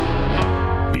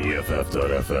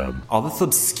BFF.FM. All this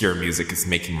obscure music is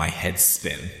making my head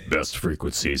spin. Best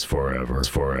frequencies forever. It's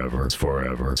forever. It's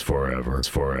forever. It's forever. It's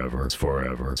forever. It's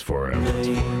forever. It's forever.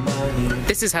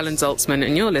 This is Helen Zaltzman,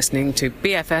 and you're listening to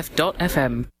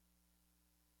BFF.FM.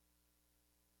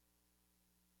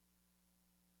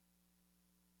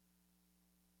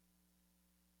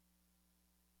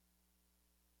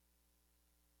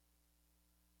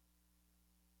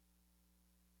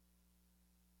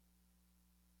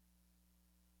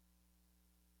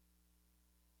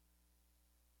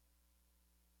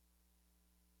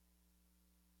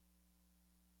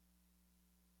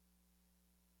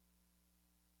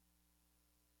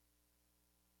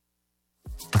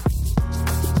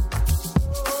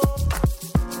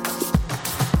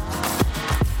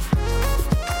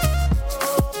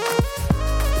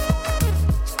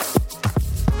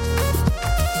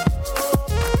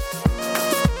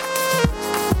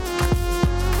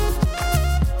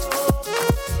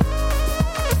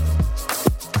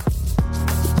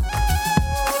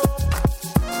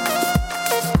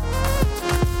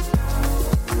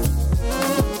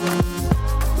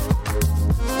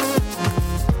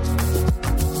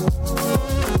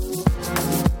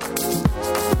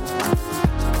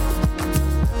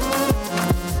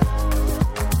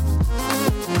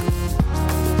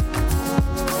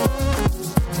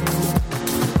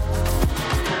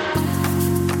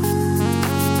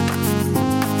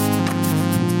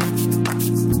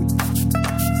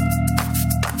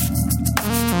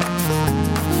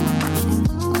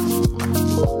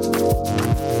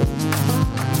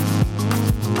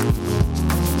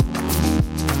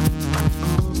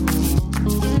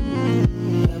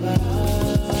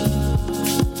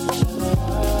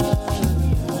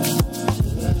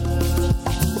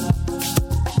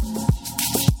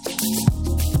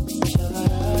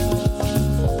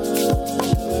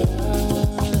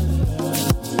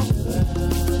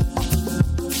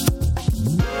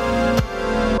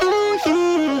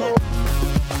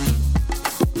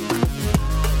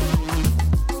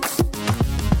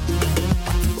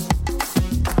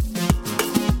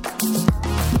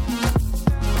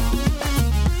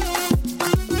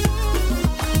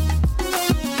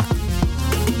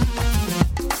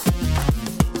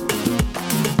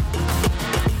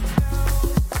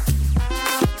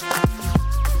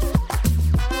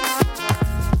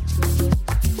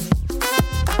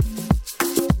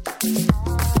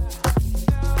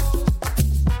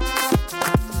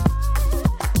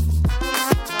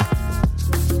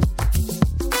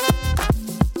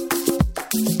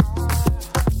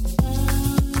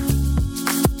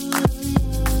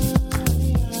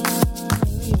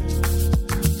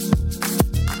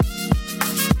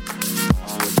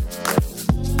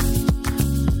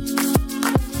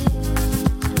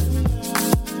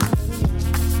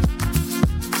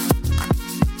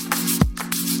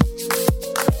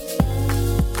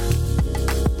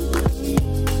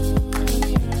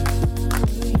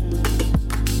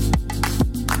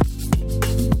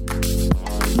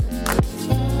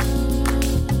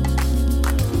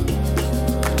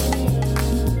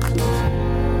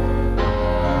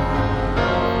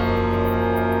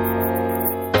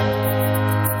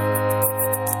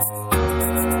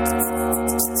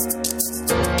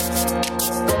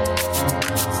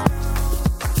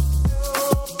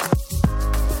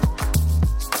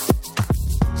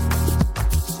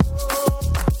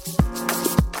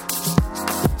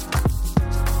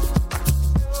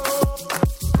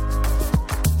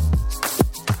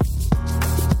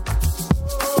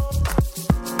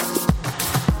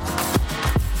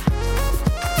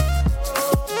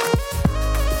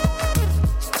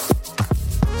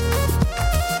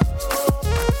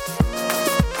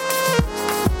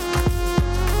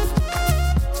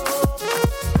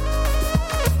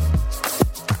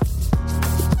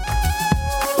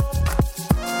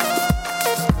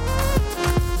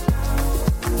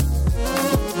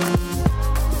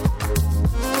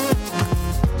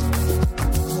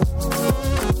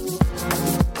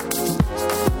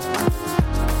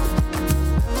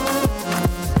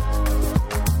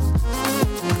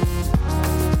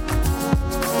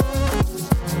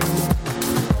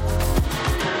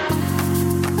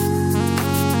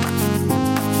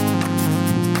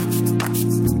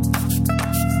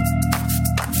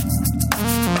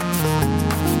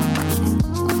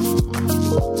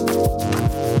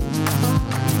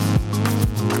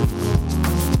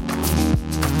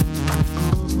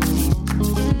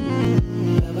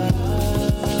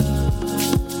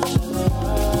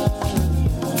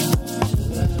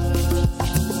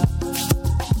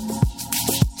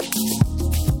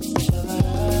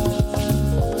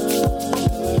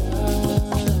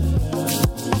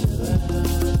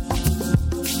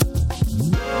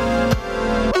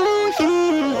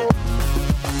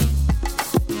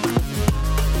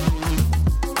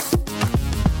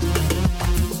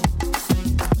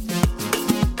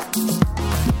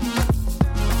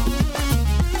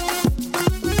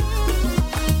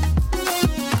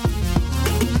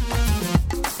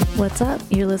 What's up?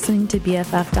 You're listening to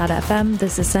BFF.FM.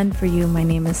 This is Send For You. My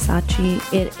name is Sachi.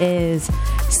 It is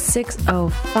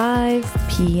 6:05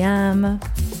 p.m.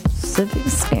 Pacific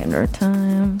Standard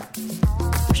Time.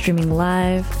 We're streaming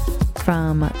live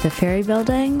from the Ferry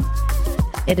Building.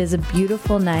 It is a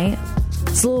beautiful night.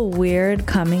 It's a little weird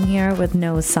coming here with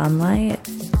no sunlight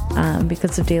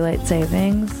because of daylight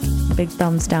savings. Big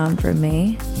thumbs down for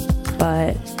me.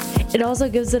 But it also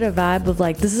gives it a vibe of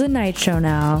like, this is a night show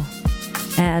now.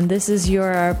 And this is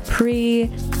your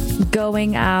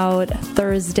pre-going out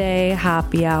Thursday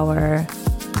happy hour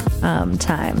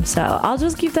time. So I'll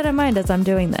just keep that in mind as I'm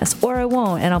doing this. Or I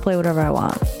won't, and I'll play whatever I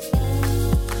want.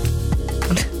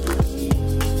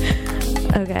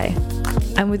 Okay.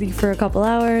 I'm with you for a couple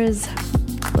hours.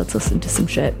 Let's listen to some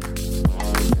shit.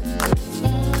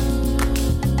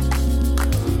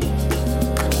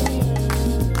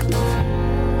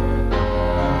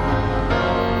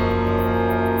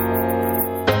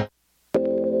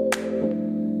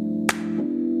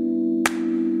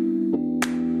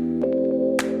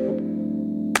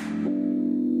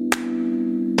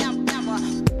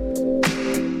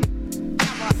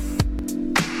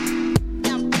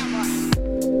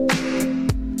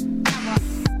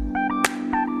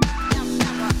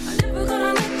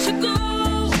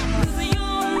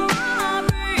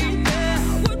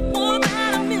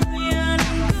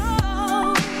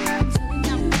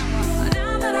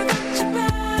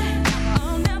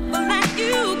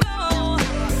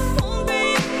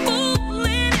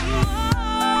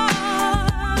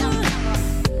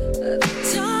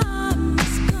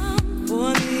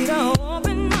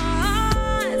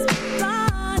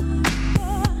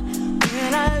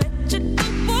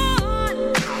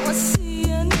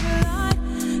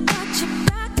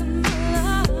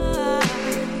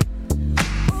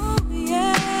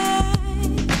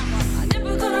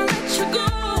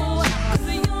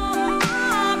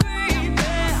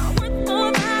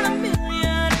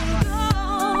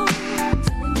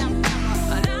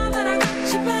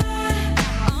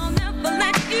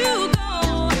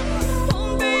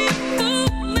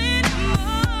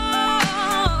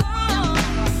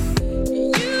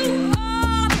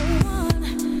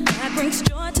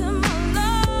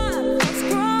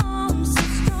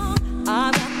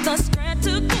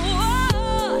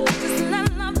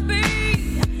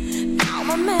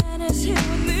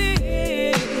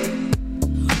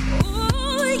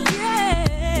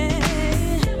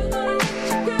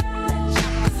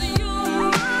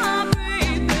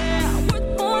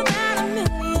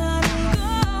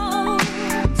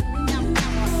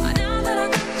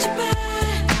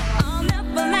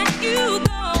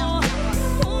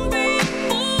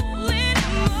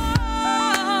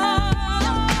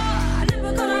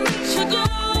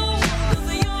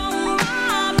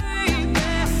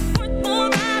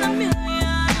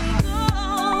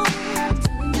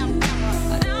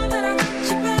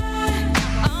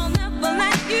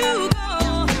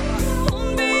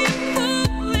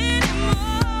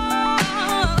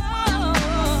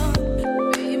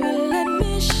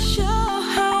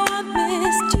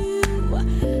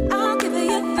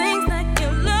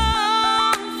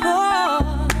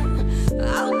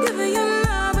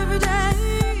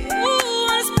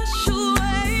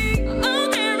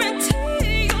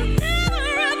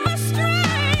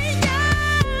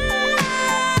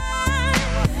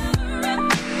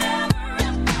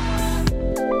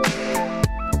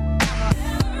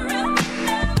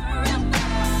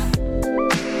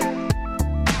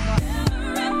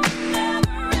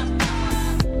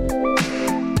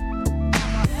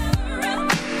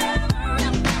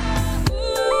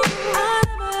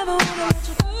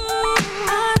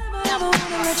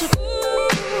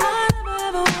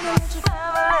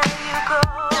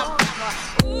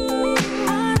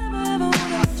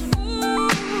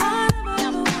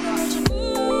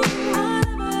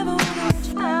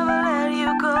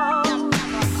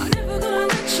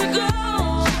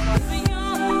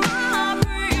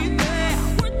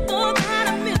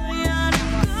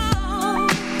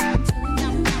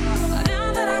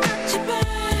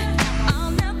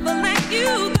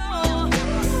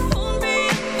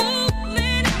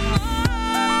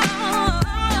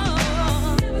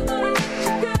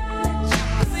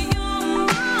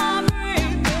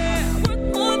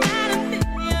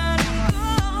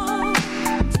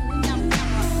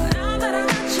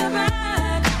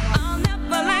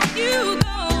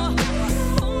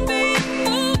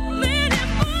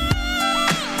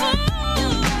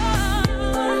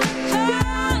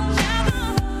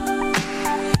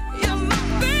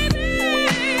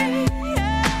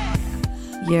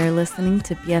 You're listening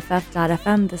to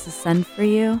BFF.FM. This is Send For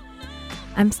You.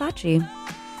 I'm Sachi.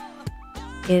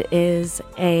 It is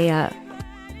a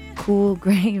cool,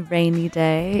 gray, rainy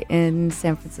day in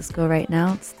San Francisco right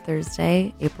now. It's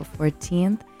Thursday, April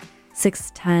 14th,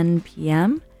 6:10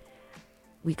 p.m.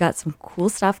 We got some cool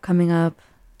stuff coming up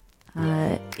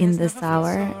in this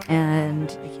hour,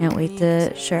 and I can't wait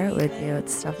to share it with you.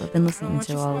 It's stuff I've been listening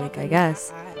to all week, I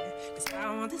guess.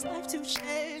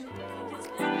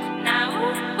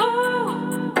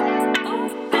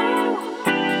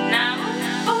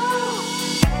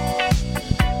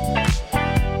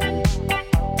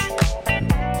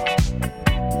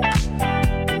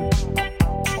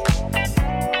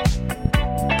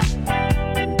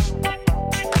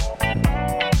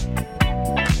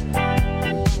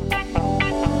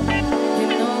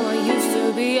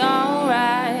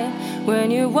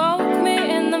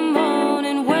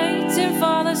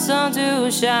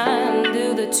 Shine,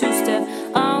 do the two-step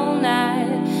all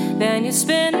night. Then you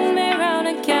spin me round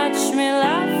and catch me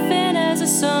laughing as the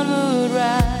sun would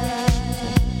rise.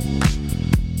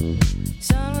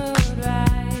 Sun would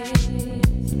rise.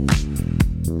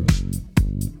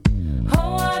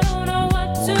 Oh, I don't know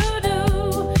what to do.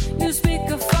 You speak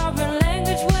a foreign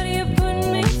language, what do you put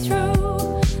me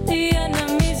through? The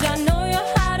enemies, I know you're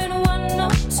hiding one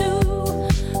or two,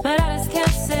 but I just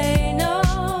can't say no.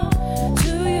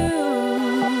 You go.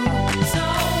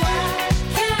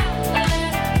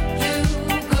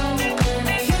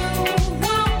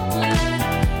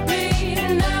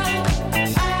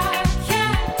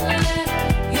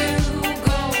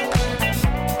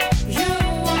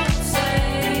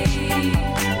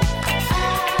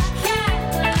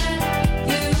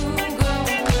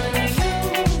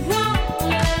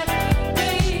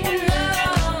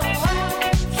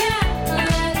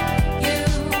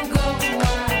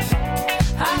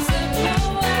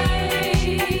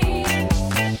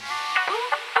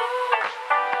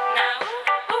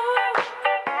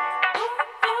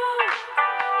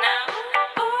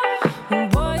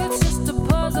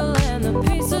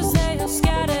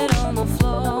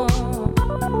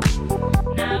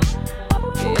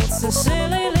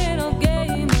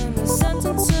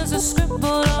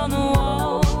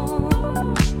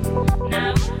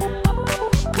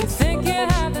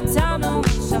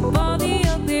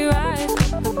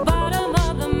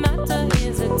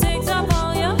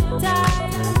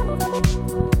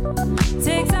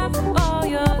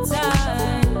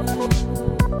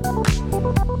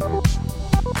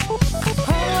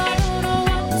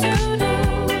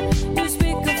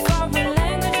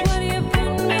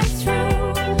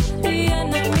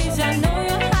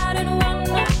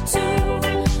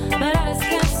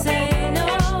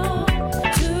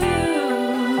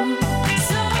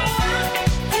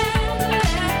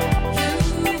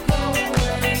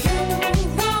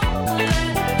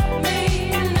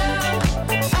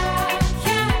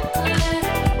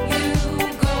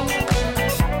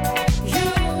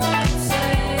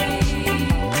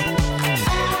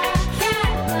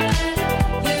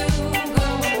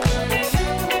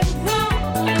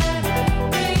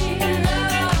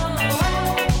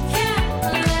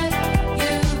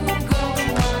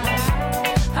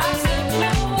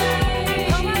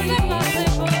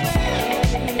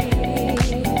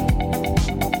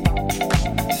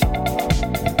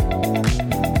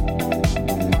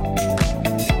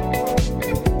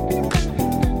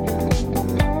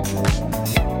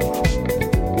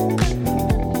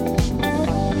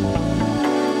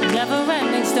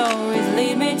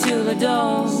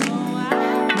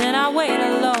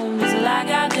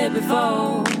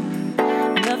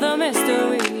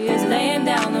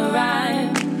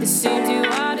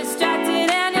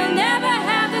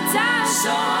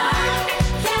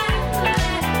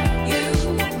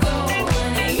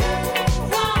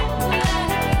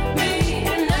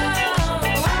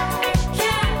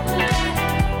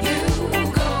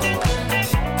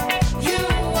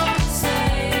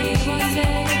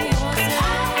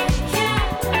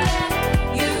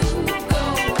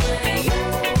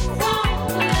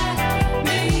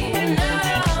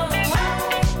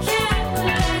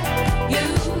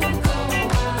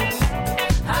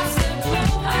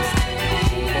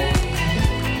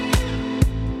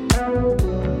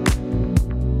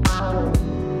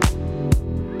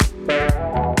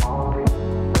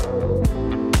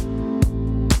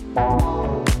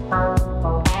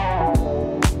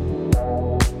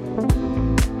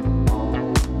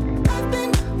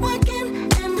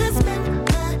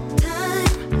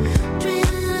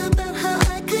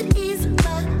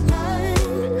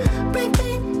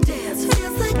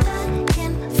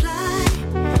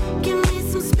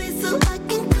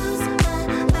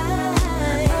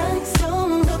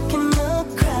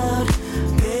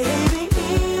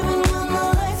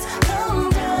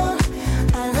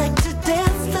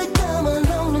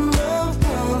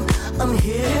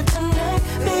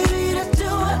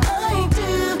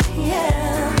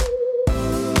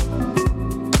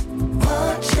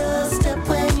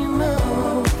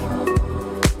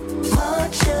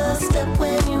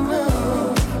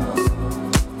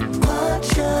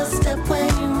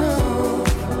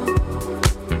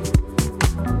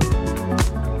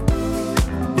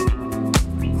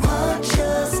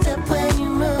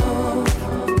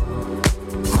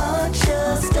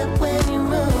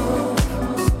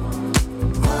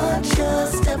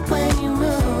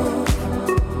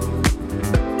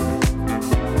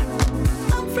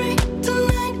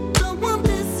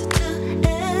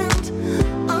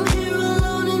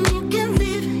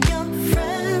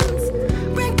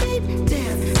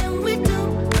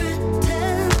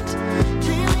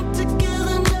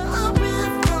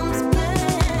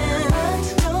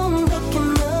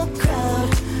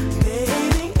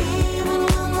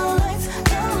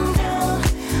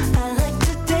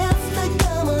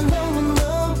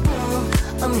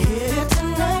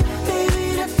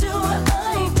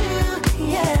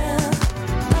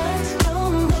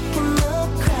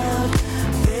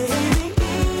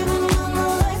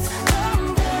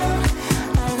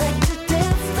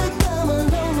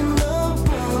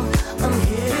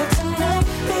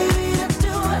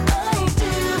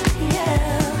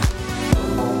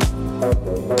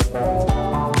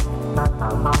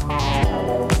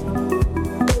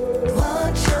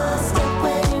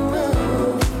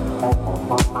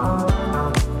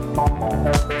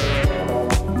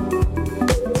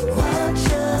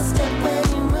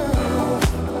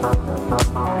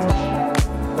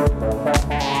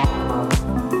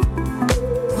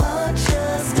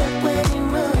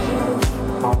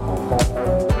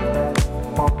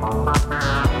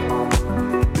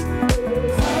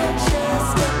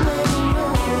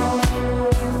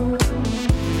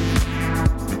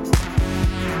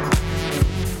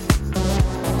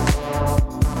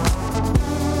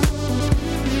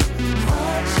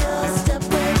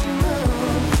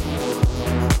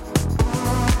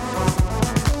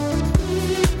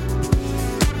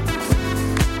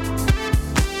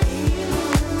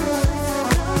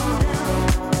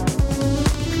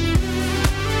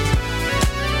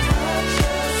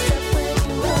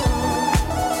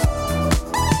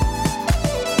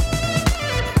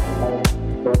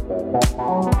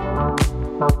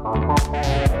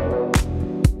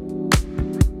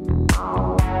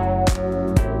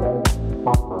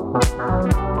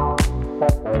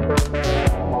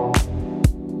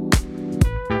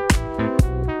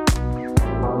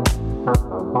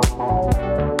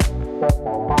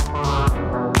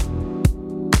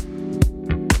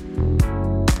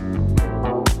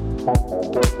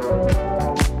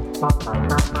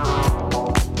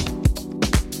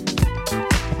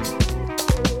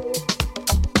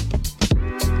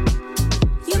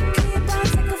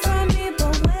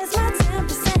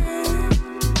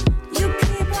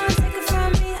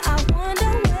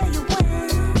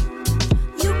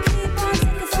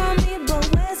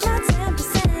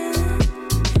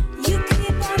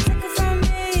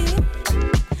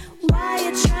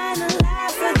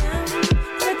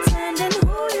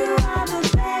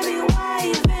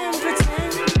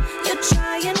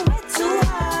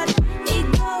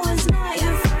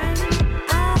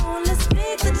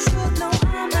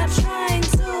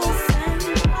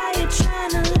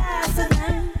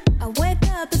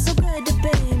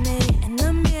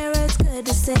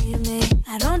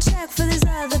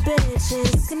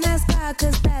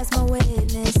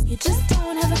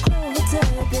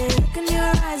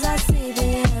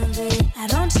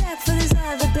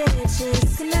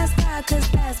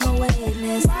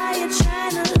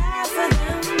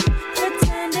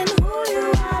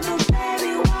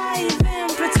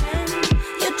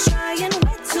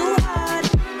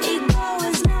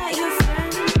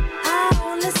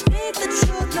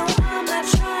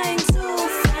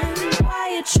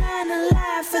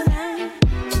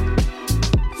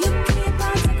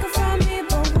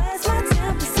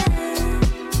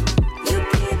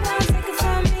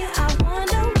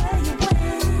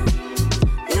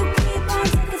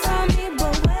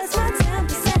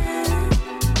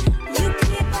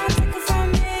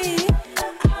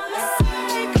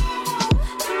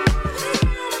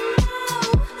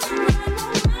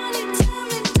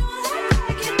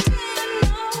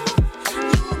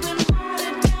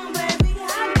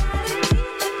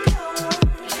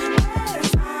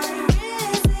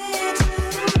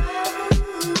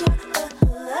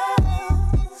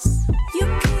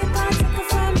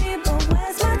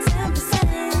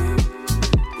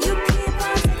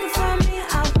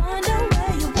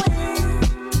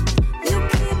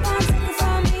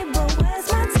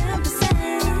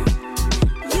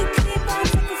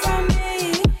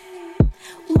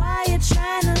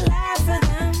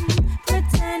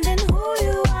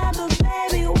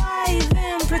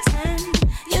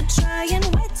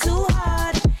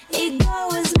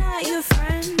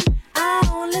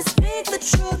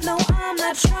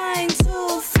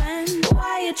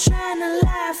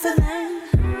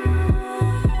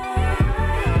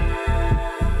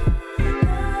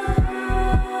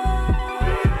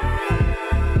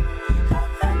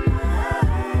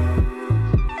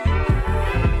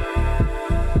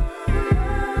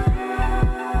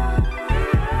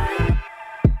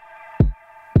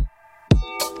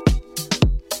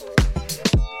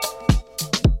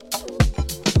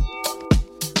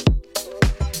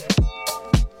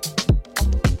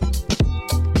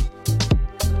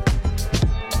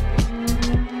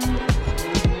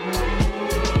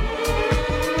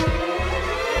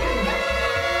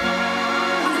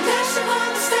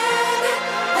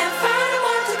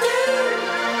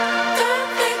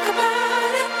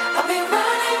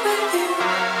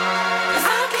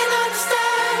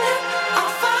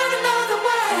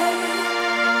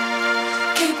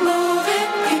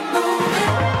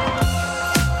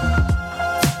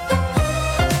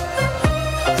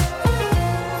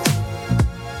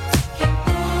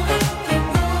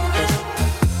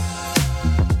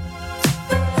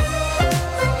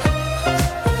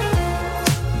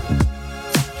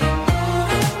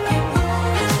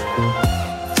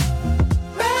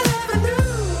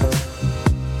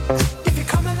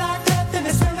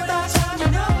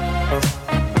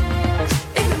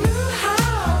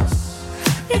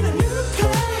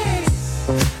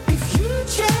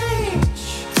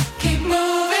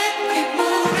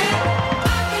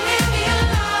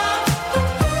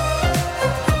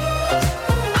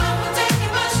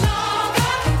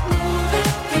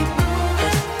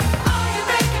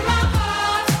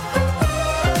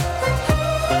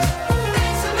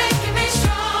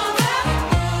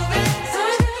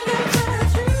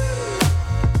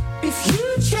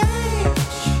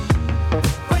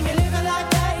 When you're living like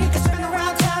that, you can spin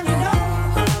around town, you know.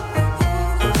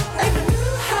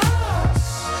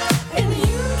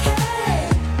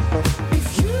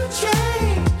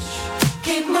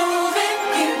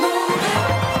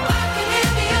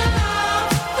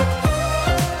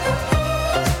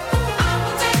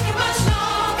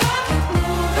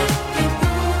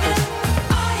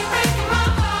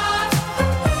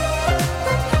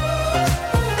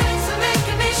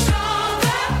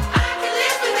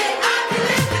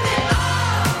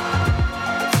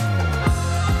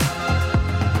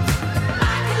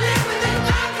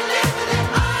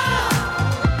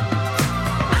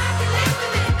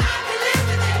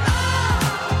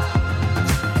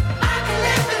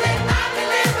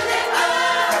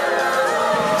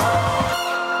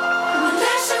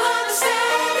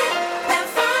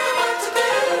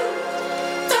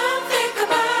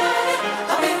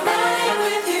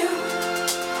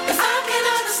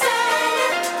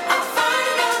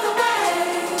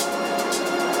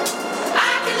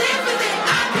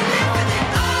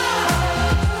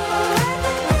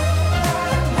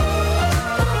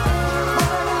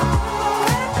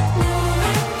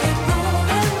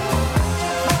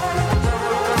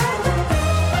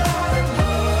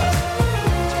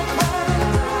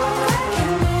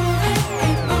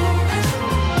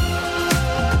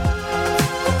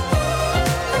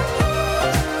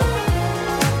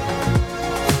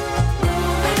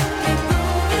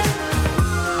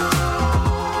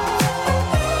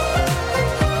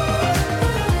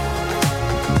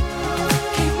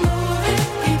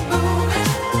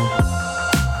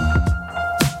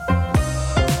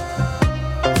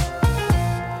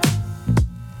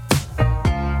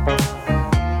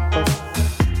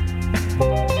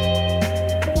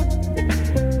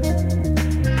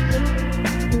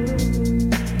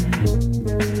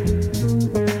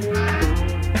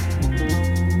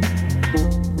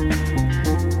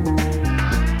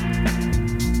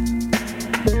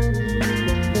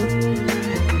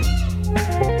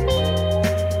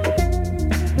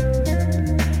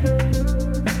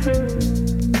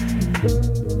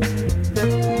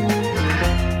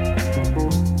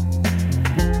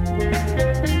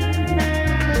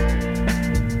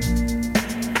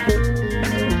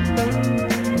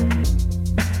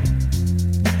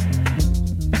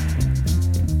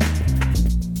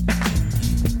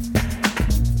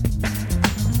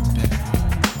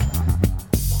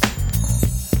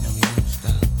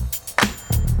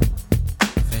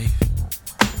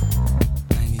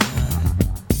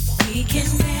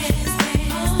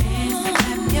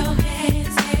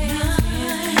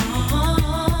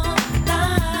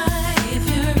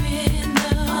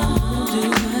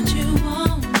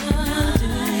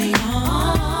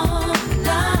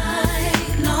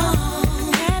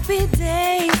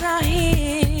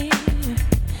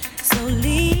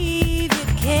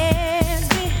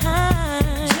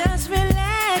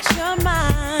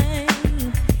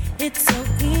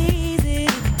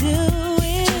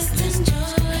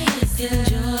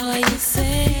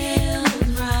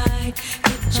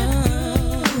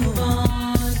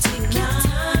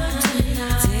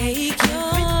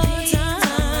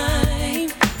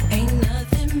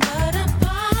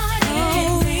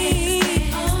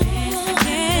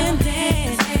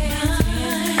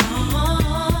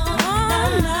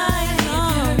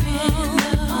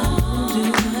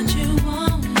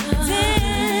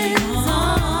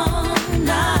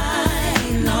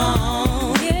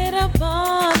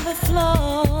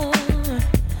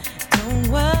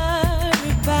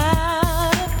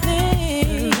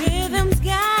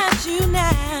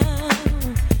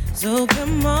 So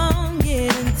come on,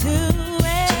 get into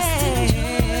it. Just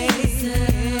enjoy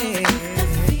yourself. The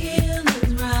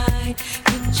feeling's right.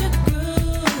 Get your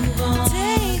groove on.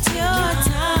 Take your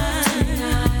time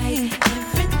tonight.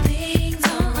 Everything's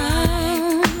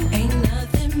alright. Ain't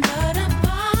nothing but a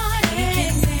party. We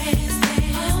can dance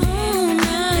all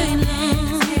night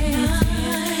long.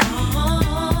 All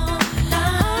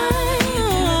night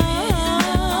long.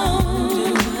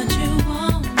 Do what you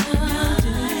want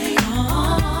tonight.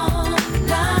 All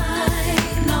night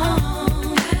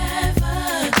long. Have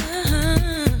a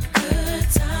good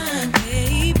time.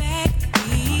 Lay back,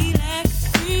 relax,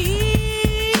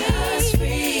 free. Just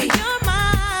free your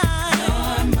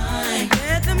mind.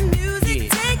 Let the music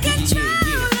take control of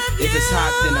you. If it's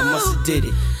hot, then I must have did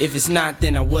it. If it's not,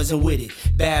 then I wasn't with it.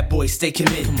 Bad boy, stay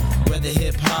committed. Whether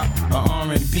hip hop or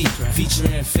R&B,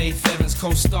 featuring Faith Evans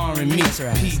co-starring me.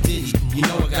 P Diddy, you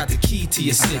know I got the key to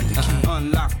your city.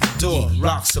 Unlock the door,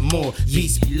 rock some more.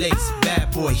 Beats be laced.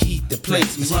 Bad boy, heat the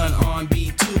place. We run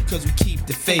R&B too, cause we keep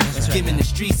the faith. Giving the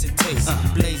streets a taste.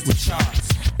 Blaze the charts.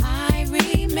 I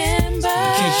remember.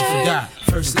 In case you forgot,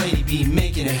 First Lady be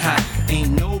making it hot.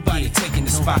 Ain't nobody taking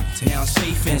the spot. Now it's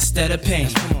faith instead of pain.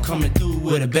 Coming through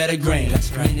with a better grain.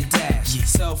 In the dash,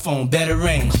 cell phone, better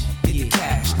range. Get the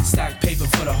cash, stack paper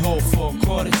for the whole 4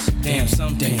 quarters. Damn,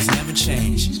 some things never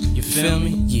change. You feel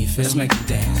me? Yeah, let's make it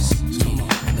dance. Come on,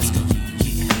 let's go.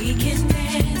 Yeah. We can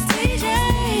dance, DJ.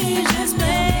 Just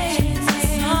play the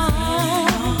song.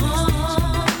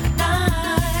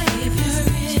 If you're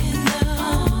in the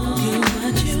mood, do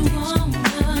what you want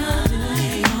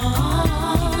tonight.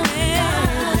 All night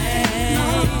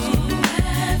long.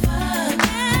 Have a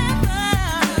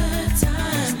good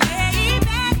time. Lay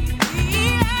back,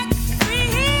 relax,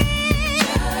 free.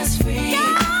 Just free your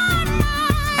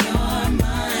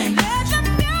mind. Let the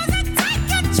music take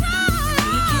control.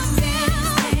 We can dance,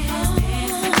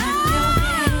 clap your hands all night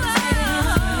long. Yeah,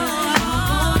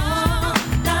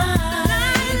 all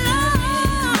night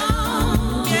long.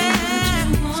 We can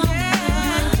dance,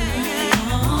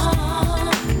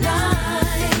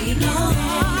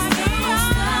 don't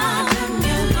stop the music. We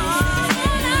can party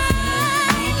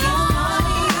all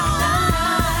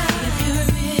night. If you're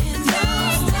in,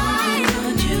 don't stop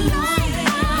what you want.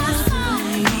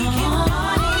 We can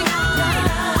party all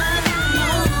night.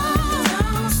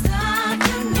 Don't stop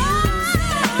the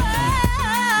music.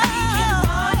 We can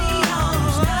party all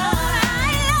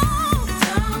night.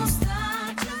 Don't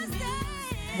stop the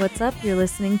music. What's up? You're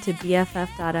listening to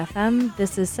BFF.FM.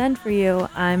 This is Send For You.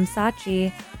 I'm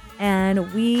Sachi,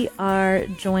 and we are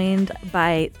joined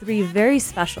by 3 very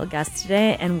special guests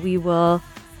today, and we will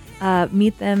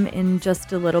meet them in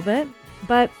just a little bit.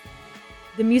 But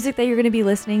the music that you're going to be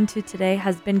listening to today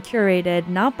has been curated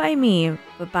not by me,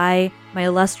 but by my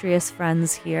illustrious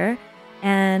friends here.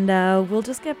 And we'll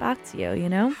just get back to you, you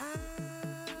know?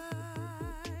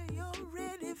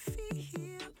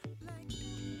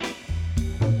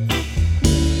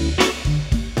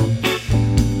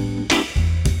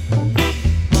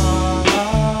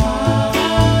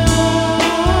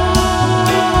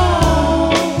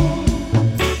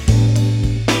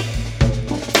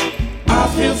 I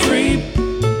feel free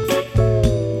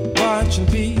watching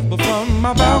people from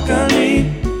my balcony,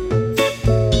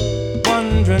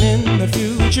 wondering in the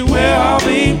future where I'll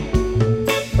be,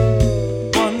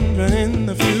 wondering in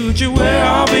the future where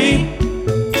I'll be.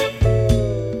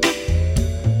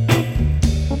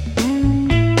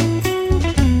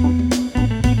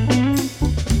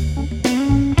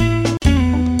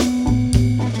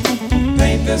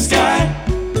 Paint the sky,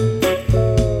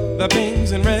 the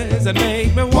pinks and reds that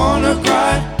make me wanna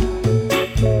cry.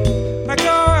 I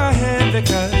go ahead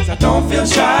because I don't feel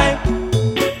shy.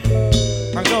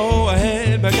 I go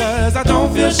ahead because I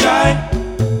don't feel shy.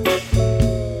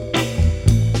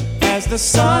 As the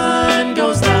sun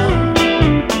goes down,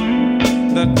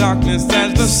 the darkness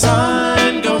as the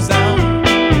sun goes down.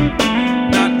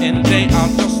 Night and day are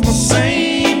just the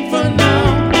same for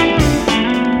now.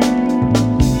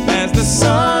 As the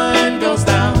sun goes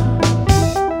down,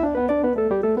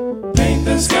 paint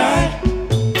the sky,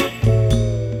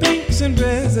 pinks and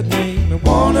reds that make me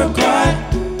wanna cry.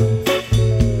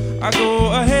 I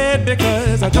go ahead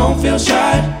because I don't feel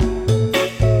shy.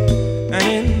 And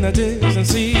in the distance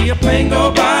see a plane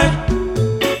go by.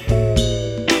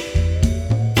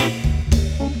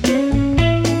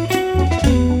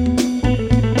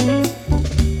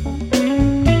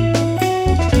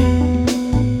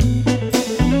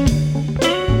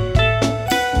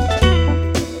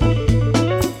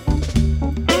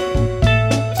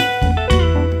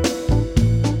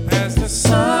 As the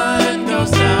sun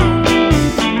goes down,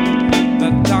 the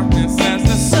darkness as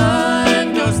the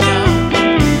sun goes down.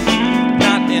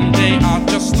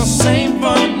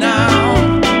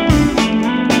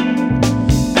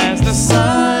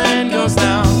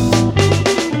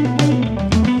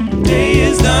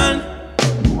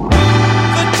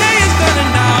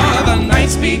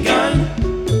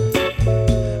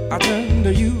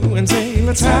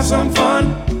 let's have some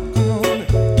fun. Come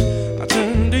on. I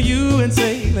turn to you and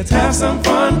say, let's have some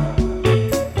fun.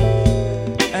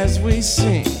 As we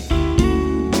sing,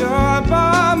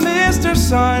 goodbye, Mr.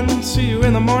 Sun. See you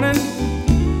in the morning.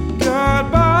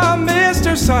 Goodbye,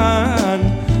 Mr.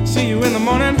 Sun. See you in the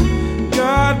morning.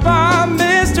 Goodbye,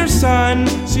 Mr. Sun.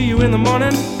 See you in the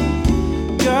morning.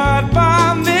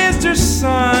 Goodbye, Mr.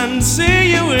 Sun.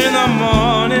 See you in the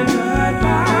morning.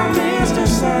 Goodbye, Mr.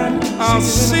 Sun. I'll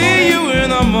see you in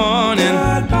the morning.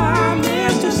 Goodbye,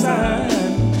 Mr. Sun.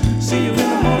 See you in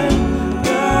the morning.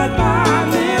 Goodbye,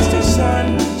 Mr.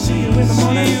 Sun. See you in the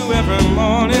morning. See you every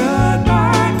morning.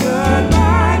 Goodbye,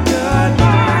 goodbye,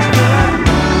 goodbye,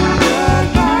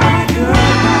 goodbye,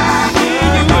 goodbye. See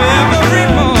you every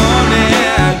morning.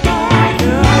 Goodbye,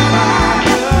 goodbye,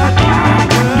 goodbye,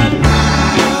 goodbye,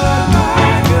 goodbye,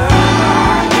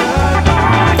 goodbye, goodbye,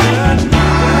 goodbye,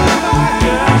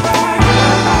 goodbye.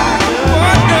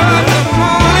 What good the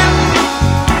morning?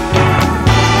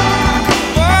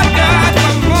 What good the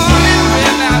morning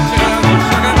without you,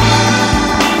 sugar?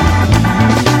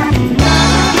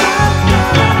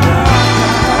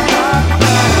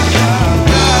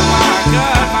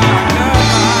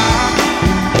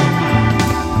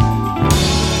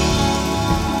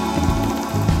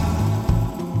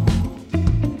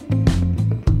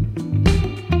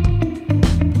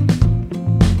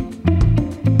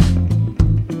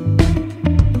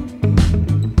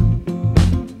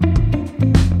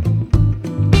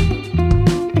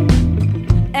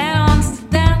 And wants to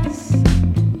dance.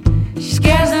 She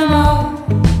scares them all.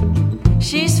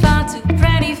 She's far too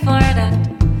pretty for that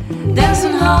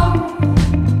dancing hall.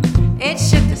 It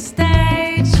shook the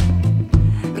stage,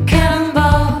 the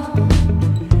cannonball.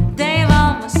 Dave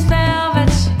almost fell, but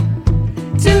she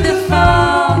took the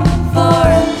fall for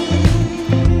him.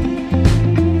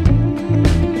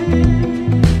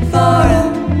 For him.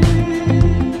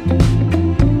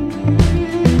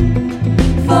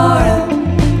 For him.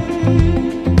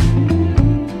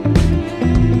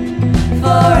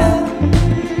 For him.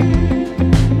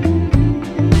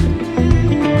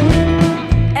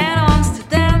 And wants to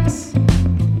dance.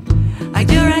 I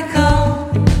do recall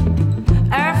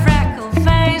her freckled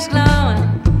face glowing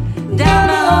down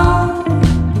the hall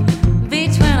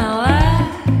between our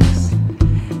legs.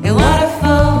 A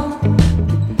waterfall.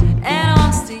 And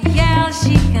wants to yell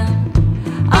she can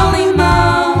only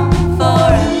moan for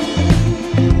him.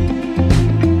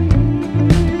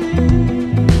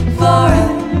 For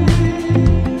him.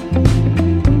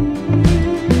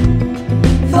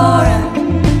 For him.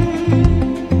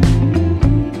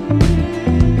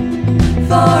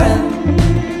 For him.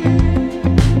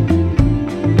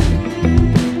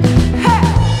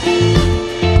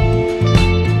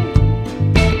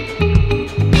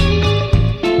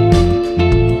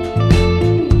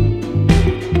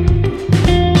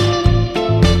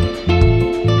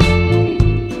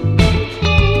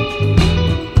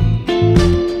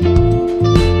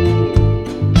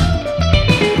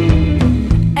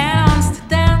 And wants to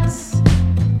dance.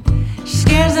 She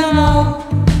scares them all.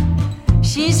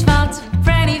 She's far too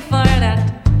pretty for that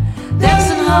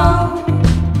dancing hall.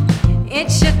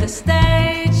 It shook the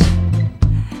stage,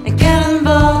 a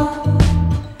cannonball.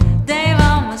 Dave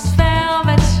almost fell,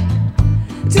 but she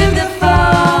took the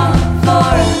fall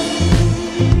for him.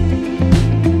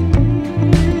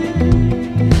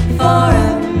 For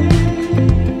him.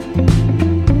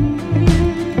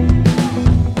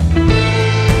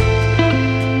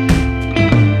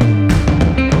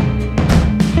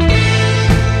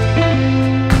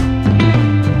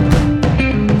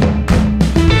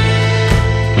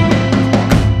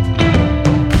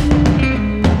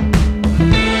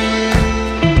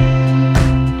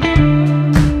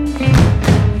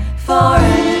 For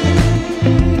him.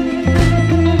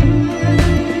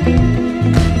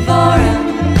 For him.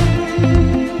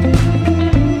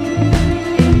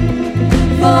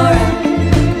 For him.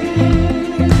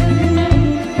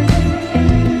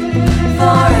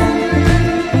 For him.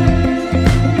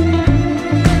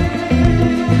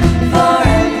 For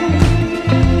him.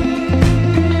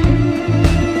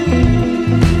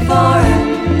 For him.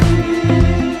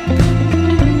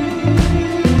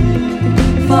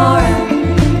 For him.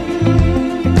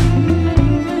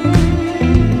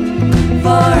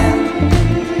 For him.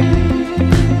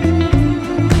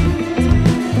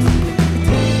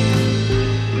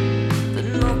 The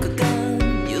knock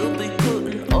again, you'll be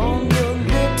putting on your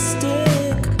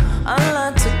lipstick. I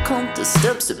like to count the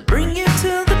steps that bring you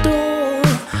to the door.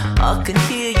 I can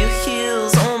hear your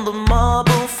heels on the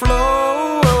marble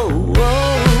floor.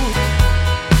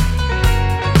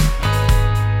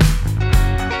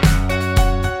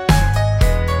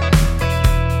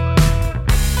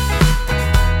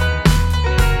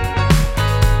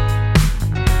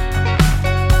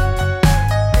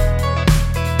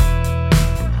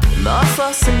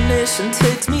 imagination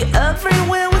takes me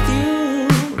everywhere with you.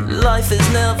 Life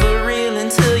is never real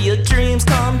until your dreams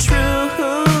come true.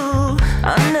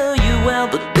 I know you well,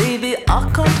 but baby, I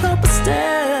can't help but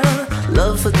stare.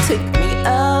 Love would take me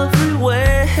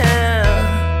everywhere.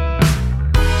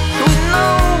 We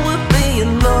know we're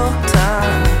being looked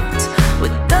at. We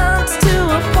dance to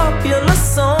a popular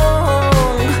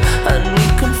song, and we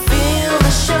can feel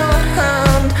the short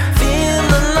hand, feel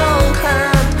the long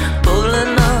hand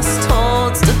pulling us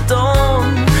towards the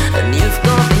dawn. And you've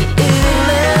got me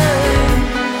ailing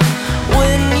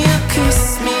when you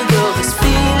kiss me, girl. This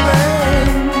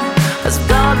feeling has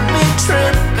got me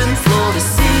tripping floor to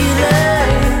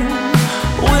ceiling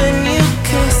when you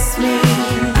kiss me.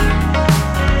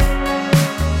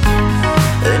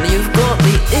 And you've got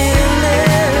me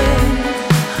ailing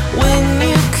when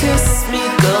you kiss me,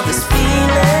 girl. This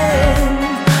feeling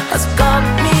has got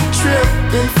me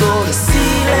tripping for the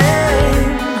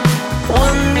ceiling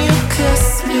when you kiss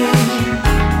me.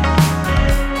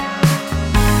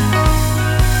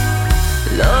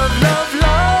 Love, love,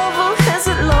 love, oh, is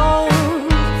it love?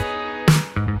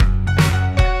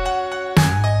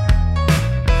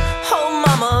 Oh,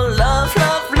 mama, love,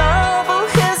 love, love, oh,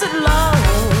 is it love?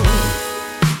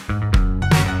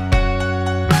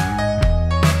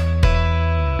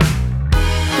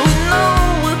 We know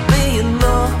we're being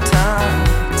looked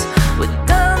at. We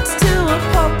dance to a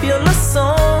popular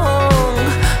song,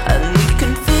 and we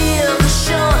can feel the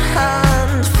short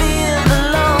hand, feel the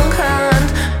long hand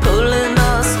pulling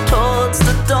us towards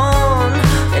the dawn.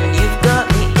 And you've got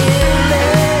me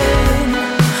ailing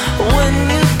when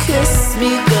you kiss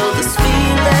me, girl. This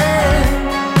feeling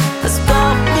has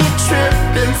got me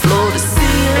tripping floor to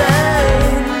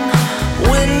ceiling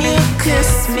when you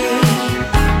kiss me.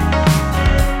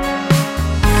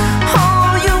 Oh,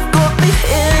 you've got me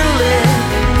ailing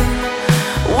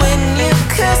when you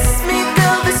kiss me,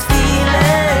 girl. This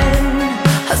feeling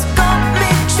has got me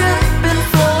tripping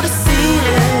floor to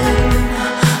ceiling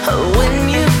when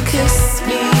you kiss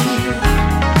me.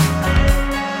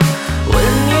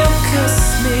 When you kiss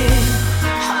me,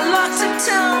 I like to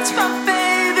touch my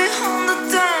baby on the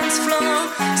dance floor.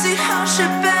 See how she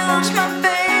bounce, my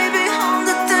baby on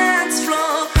the dance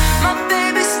floor. My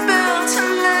baby spilled her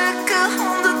liquor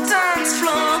on the dance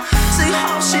floor. See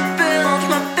how she built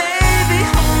my baby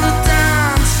on the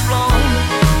dance floor.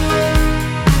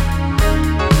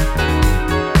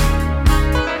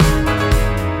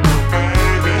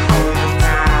 Baby on the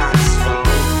dance floor.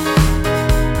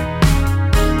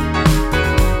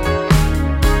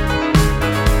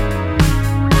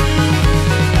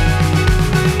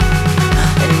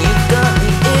 And you got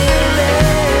me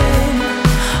ailing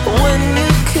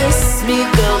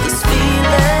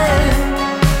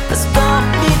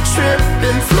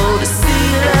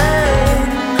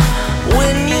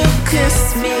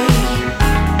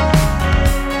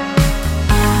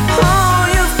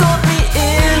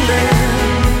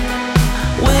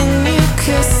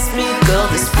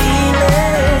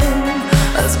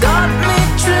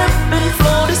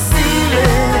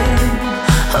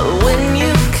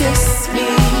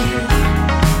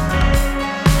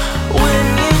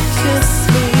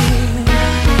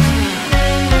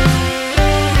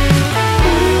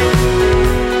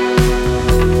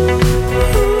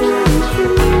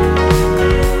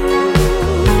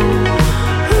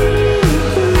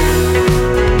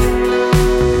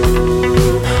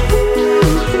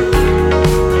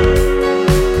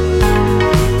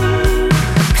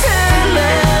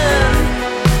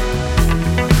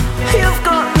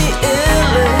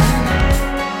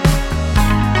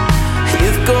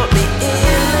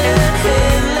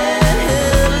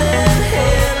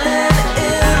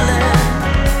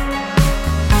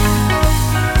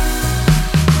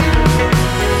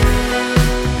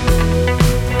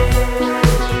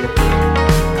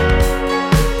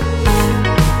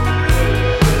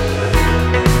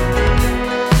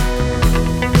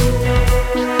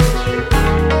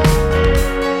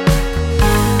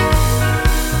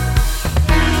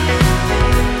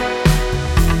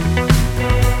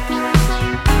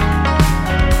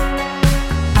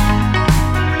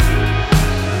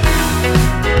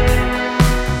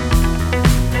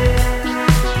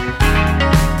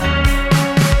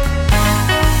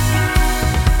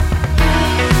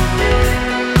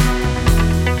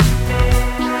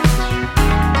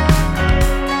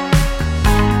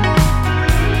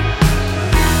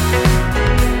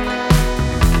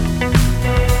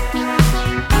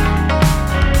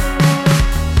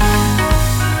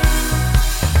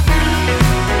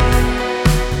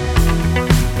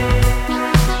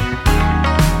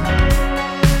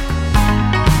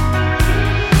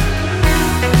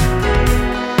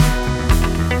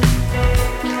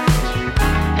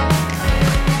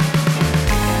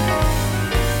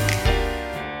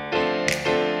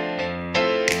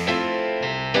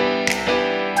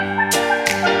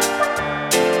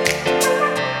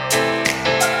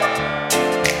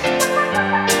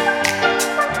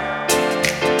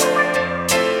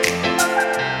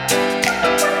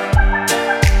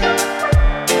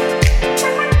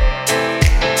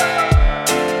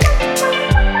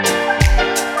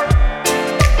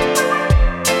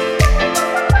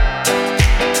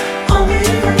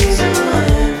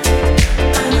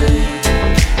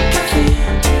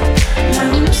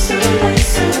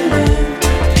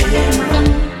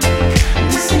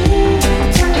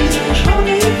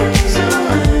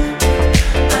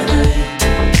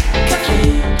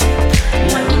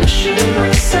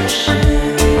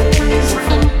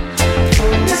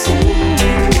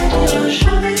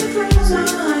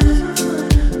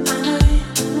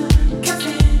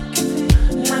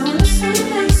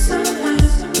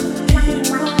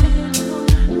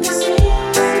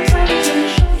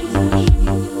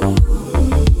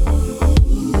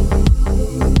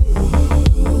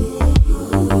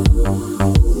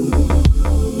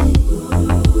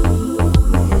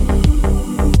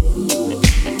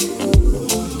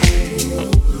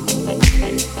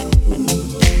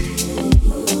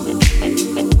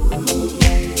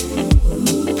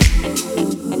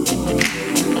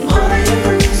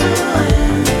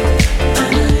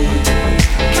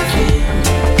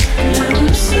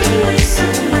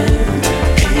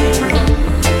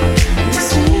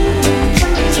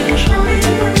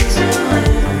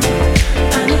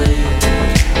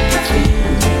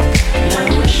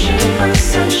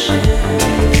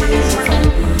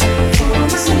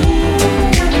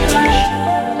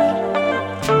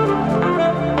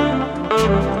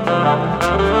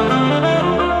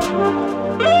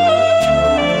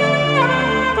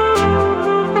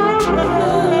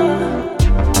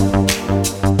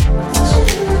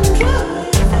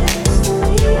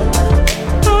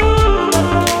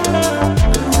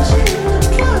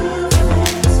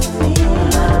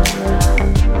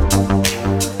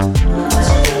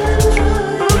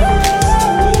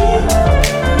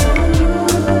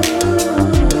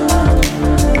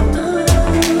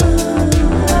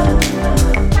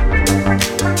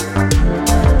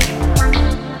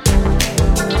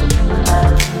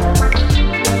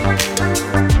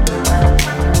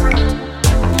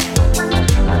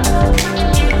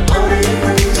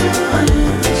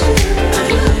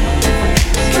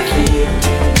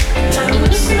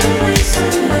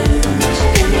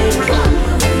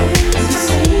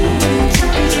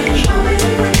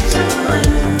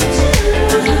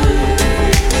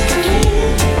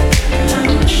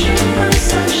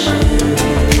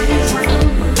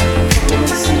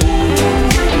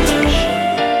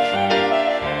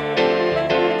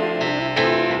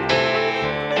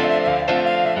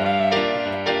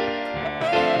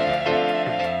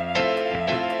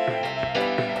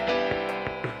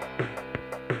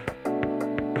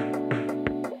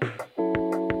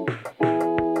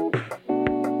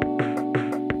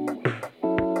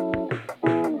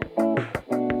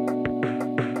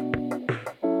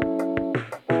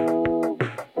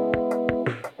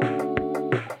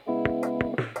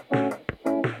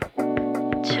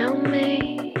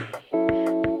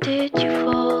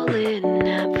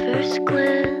first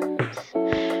glance,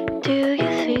 do you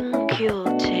think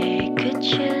you'll take a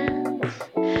chance?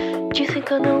 Do you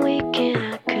think on the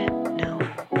weekend I could know?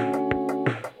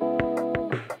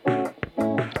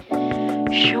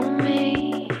 Show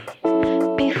me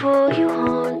before you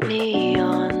haunt me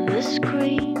on the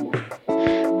screen.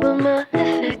 Will my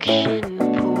affection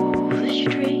pull the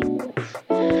strings?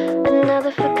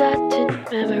 Another forgotten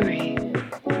memory.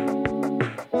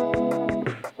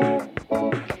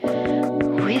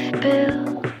 We've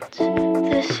built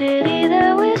the city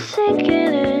that we're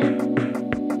sinking in.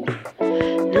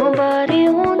 Nobody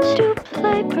wants to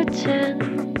play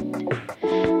pretend.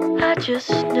 I just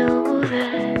know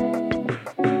that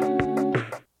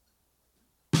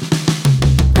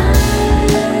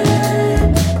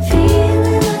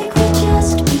feeling like we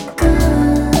just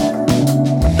begun.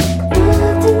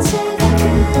 Nothing's ever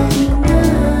good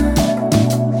enough.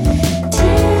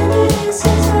 Tenderness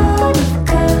is all I've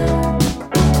got.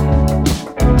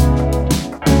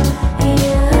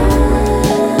 Yeah,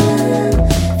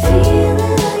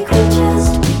 feeling like we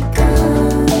just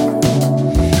begun.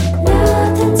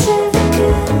 Nothing's ever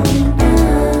good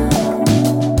enough.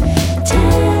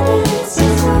 Tenderness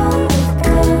is all I've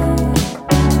got.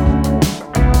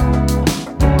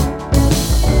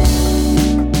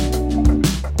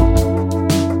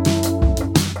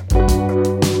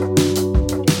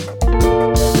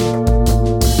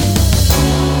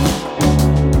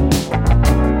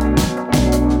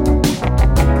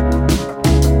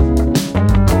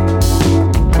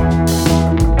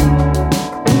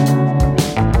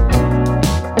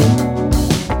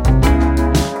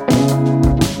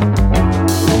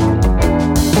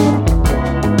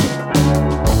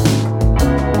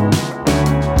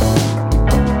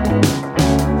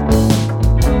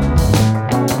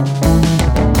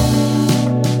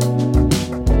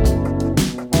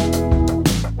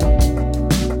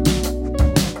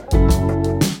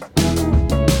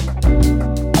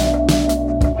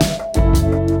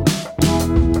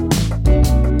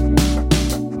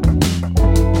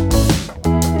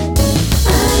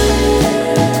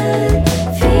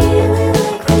 Feeling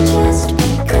like we just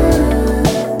begun.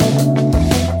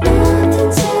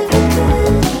 Nothing's ever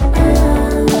good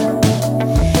enough.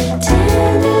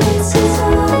 Tenderness is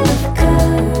all I've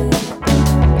got.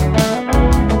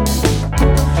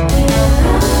 Yeah,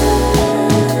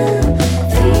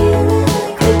 feeling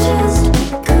like we just begun. Nothing's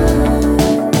ever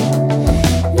good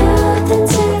enough.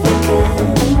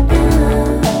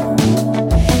 Tenderness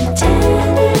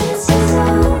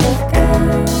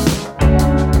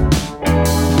is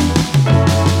all I've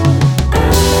got.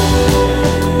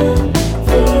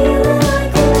 Feeling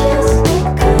like we just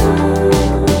begun.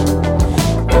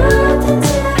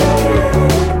 Nothing's ever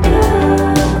good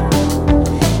enough.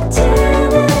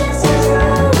 Tenderness is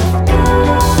all I've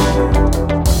got.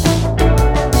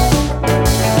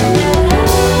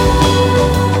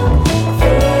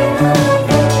 Feeling like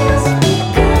we just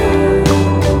begun.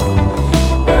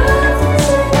 Nothing's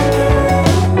ever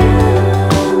good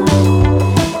enough.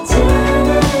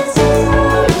 Tenderness is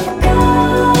all I've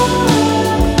got.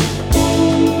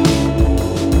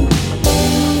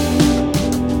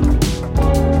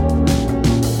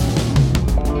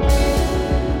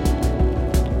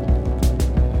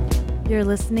 You're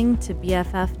listening to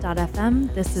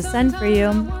BFF.FM. This is Send For You.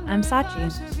 I'm Sachi.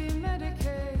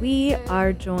 We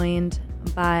are joined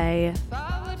by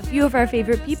a few of our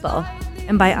favorite people.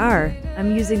 And by our,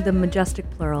 I'm using the majestic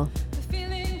plural.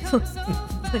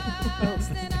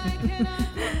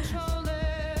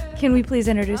 Can we please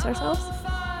introduce ourselves?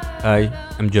 Hi,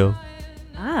 I'm Joe.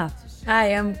 Ah,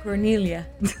 Hi, I'm Cornelia.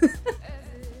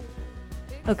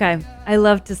 okay. I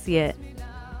love to see it.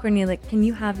 Cornelia, can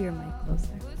you have your mic closer?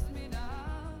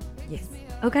 Yes.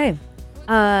 Okay.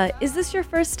 Is this your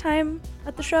first time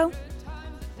at the show?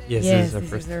 Yes, Yes, this is our this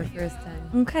first is our time. first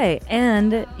time. Okay.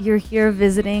 And you're here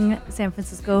visiting San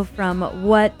Francisco from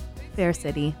what fair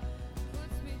city?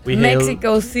 We hail-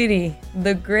 Mexico City,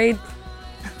 the great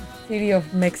city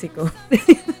of Mexico.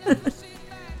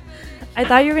 I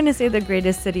thought you were going to say the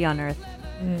greatest city on earth.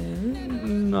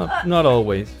 Not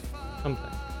always.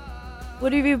 Sometimes.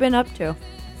 What have you been up to?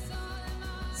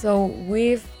 So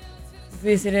we've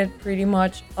visited pretty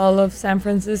much all of San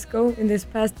Francisco in these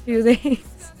past few days.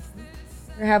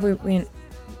 Where have we been?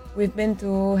 We've been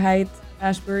to Haight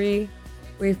Ashbury.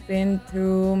 We've been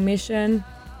to Mission.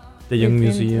 The Young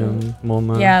We've been Museum,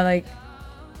 MoMA, Yeah, like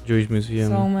Jewish Museum.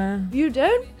 Soma. You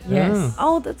did? Yes. Yeah.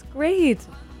 Oh, that's great.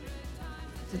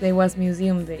 Today was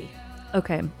Museum Day.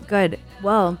 Okay, good.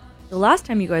 Well, the last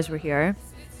time you guys were here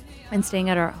and staying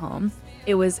at our home,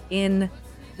 it was in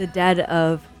the dead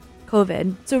of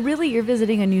COVID. So really, you're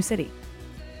visiting a new city.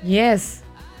 Yes.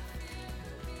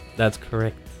 That's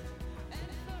correct.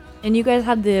 And you guys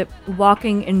had the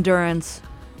walking endurance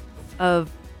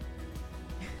of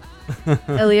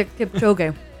Eliud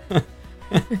Kipchoge.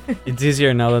 It's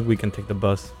easier now that we can take the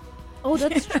bus. Oh,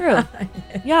 that's true.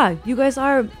 Yeah, you guys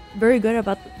are very good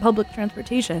about public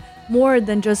transportation. More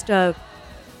than just a,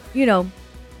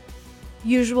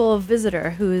 usual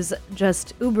visitor who's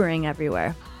just Ubering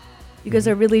everywhere. You guys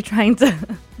are really trying to...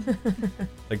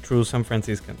 Like true San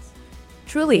Franciscans.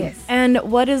 Truly. Yes. And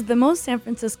what is the most San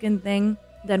Franciscan thing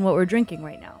than what we're drinking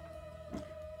right now?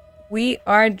 We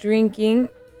are drinking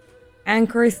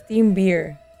Franchor Steam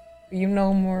beer. You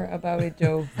know more about it,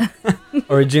 Joe.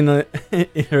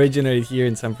 It originated here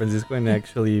in San Francisco and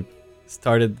actually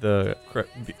started the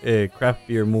craft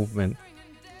beer movement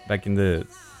back in the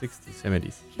 60s,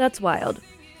 70s. That's wild.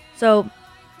 So,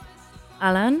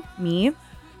 Alan, me,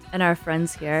 and our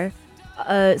friends here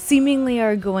seemingly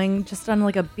are going just on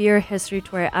like a beer history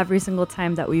tour every single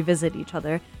time that we visit each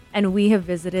other. And we have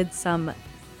visited some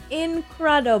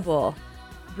incredible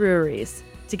breweries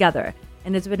together.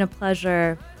 And it's been a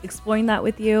pleasure exploring that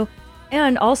with you.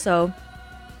 And also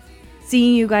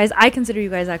seeing you guys, I consider you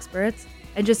guys experts.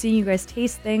 And just seeing you guys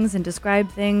taste things and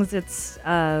describe things, it's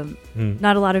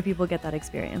not a lot of people get that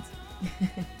experience.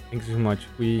 Thanks so much.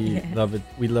 We love it.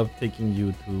 We love taking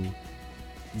you to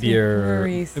beer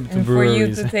breweries. to And breweries. for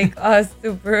you to take us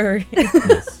to breweries.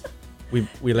 Yes.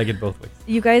 We like it both ways.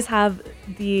 You guys have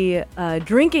the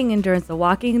drinking endurance, the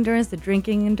walking endurance, the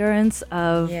drinking endurance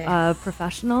of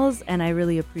professionals, and I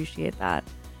really appreciate that.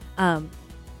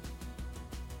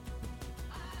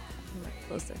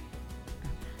 Closer.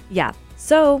 Yeah.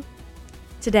 So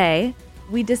today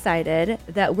we decided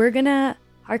that we're gonna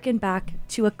harken back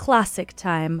to a classic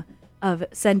time of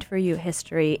Send For You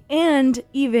history and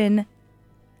even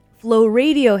Flow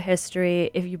Radio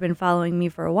history. If you've been following me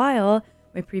for a while,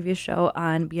 my previous show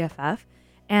on BFF,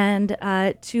 and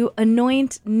to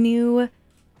anoint new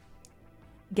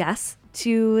guests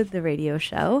to the radio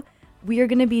show, we are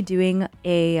going to be doing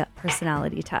a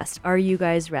personality test. Are you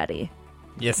guys ready?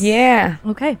 Yes. Yeah.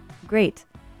 Okay, great.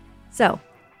 So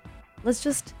let's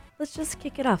just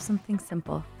kick it off. Something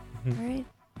simple. All right.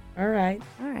 All right.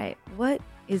 All right. What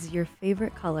is your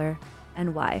favorite color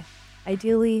and why?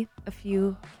 Ideally, a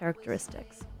few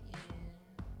characteristics.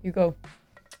 You go.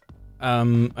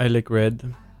 I like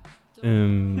red.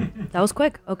 That was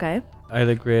quick. Okay. I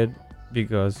like red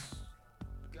because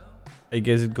I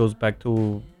guess it goes back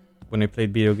to when I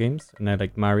played video games and I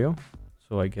liked Mario.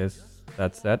 So I guess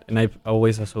that's that. And I've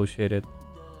always associated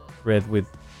red with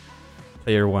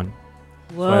player one.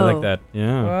 Whoa. So I like that.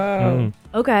 Yeah. Whoa.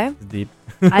 Okay. It's deep.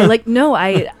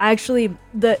 I actually,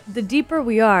 the deeper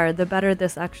we are, the better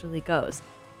this actually goes.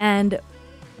 And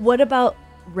what about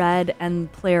red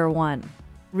and player one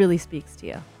really speaks to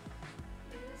you?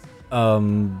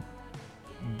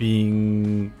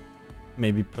 Being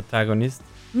maybe protagonist,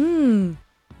 Being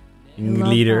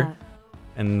leader, that.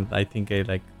 and I think I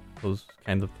like those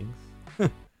kind of things.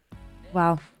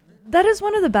 Wow. That is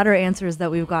one of the better answers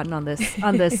that we've gotten on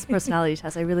this personality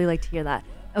test. I really like to hear that.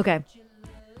 Okay.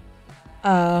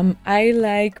 I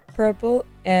like purple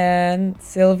and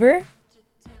silver.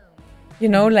 You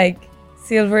know, like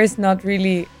silver is not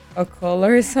really a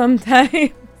color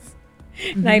sometimes.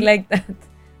 And I like that.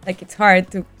 Like it's hard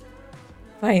to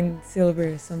find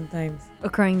silver sometimes.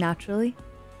 Occurring naturally?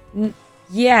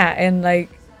 Yeah, and like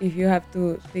if you have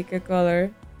to pick a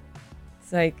color,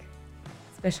 it's like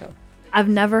special. I've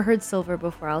never heard silver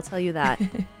before, I'll tell you that.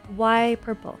 Why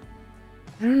purple?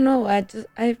 I don't know.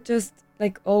 I've just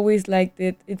like always liked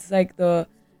it. It's like back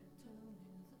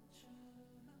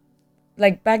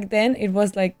then it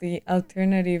was like the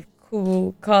alternative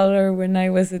cool color when I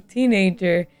was a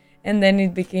teenager, and then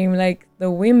it became like the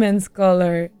women's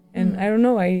color, and I don't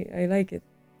know, I like it.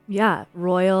 Yeah,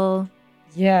 royal.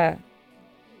 Yeah.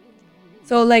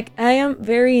 So like I am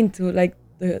very into like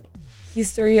the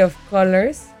history of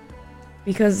colors,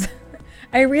 because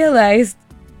I realized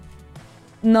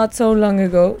not so long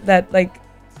ago that like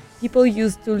people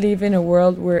used to live in a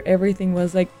world where everything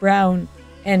was like brown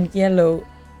and yellow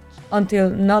until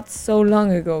not so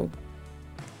long ago.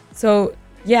 So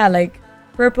yeah, like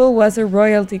purple was a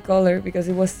royalty color because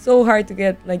it was so hard to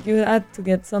get. Like you had to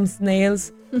get some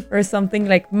snails or something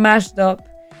like mashed up,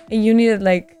 and you needed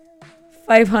like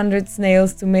 500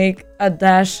 snails to make a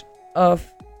dash of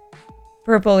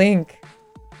purple ink.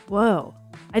 Whoa.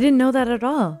 I didn't know that at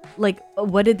all. Like,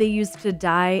 what did they use to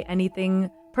dye anything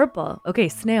purple? Okay,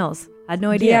 snails. I had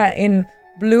no idea. Yeah, in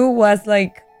blue was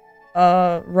like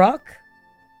a rock,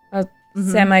 a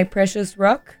semi-precious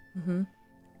rock.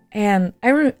 And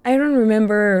I don't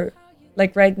remember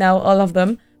like right now all of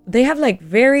them, They have like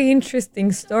very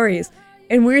interesting stories,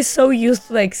 and we're so used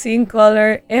to like seeing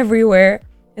color everywhere,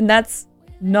 and that's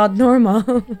not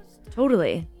normal.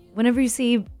 Totally. Whenever you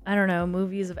see, I don't know,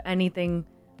 movies of anything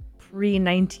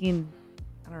pre-19,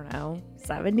 I don't know,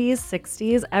 70s,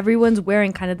 60s, everyone's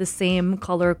wearing kind of the same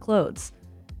color clothes.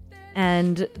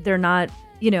 And they're not,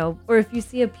 you know, or if you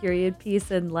see a period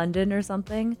piece in London or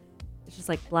something, it's just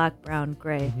like black, brown,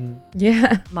 gray.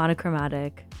 Yeah.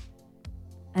 Monochromatic.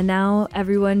 And now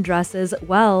everyone dresses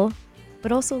well,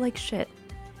 but also like shit.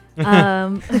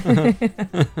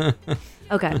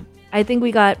 Okay. I think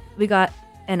we got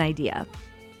an idea.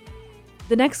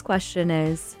 The next question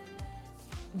is,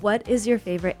 what is your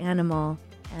favorite animal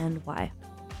and why?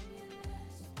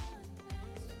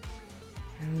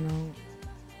 I don't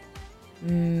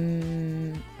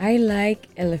know. I like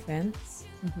elephants.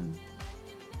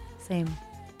 Same.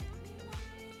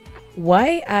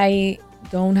 Why I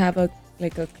don't have a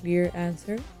clear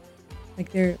answer.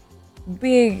 Like they're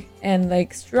big and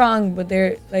like strong, but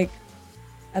they're like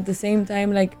at the same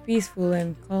time like peaceful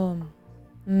and calm.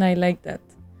 And I like that.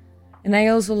 And I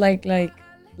also like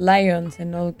lions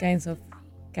and all kinds of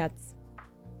cats.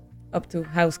 Up to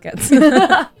house cats.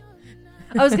 I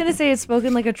was going to say it's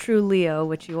spoken like a true Leo,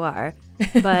 which you are.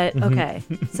 But okay.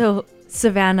 So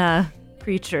savannah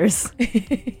creatures.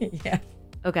 Yeah.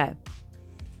 Okay.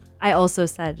 I also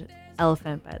said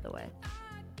elephant, by the way,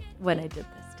 when I did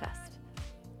this test.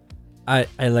 I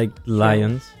like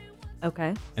lions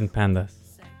Okay. and pandas.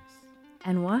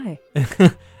 And why?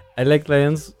 I like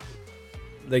lions.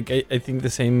 Like I think the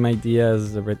same idea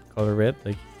as the red color red,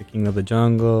 like the king of the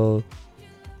jungle,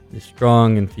 is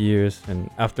strong and fierce. And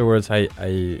afterwards, I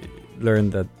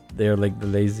learned that they're like the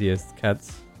laziest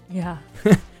cats. Yeah.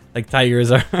 Like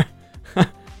tigers are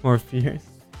more fierce.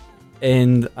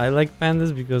 And I like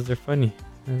pandas because they're funny.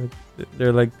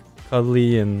 They're like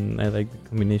cuddly, and I like the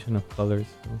combination of colors.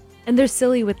 So. And they're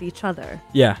silly with each other.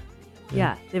 Yeah.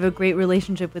 Yeah. They have a great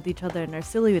relationship with each other and are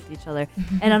silly with each other.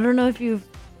 And I don't know if you've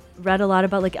read a lot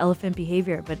about like elephant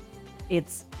behavior, but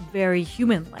it's very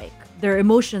human-like. Their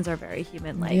emotions are very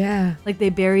human-like. Yeah. Like they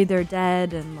bury their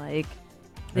dead, and like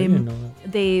I didn't know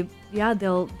that.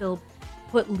 they'll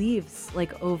put leaves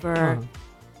like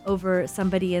over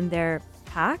somebody in their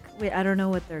pack. Wait, I don't know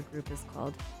what their group is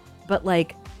called, but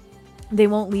like they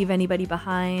won't leave anybody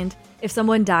behind. If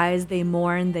someone dies, they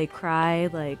mourn, they cry.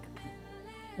 Like,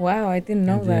 wow, I didn't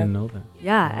know that.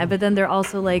 Yeah, but then they're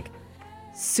also like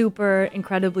super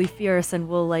incredibly fierce and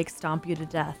will like stomp you to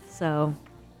death. So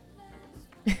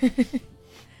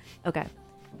okay.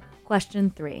 Question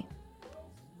 3.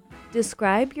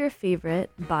 Describe your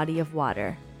favorite body of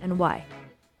water and why.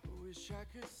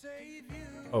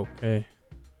 Okay.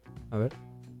 A ver.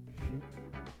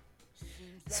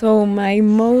 So my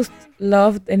most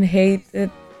loved and hated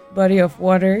body of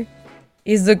water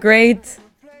is the Great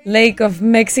Lake of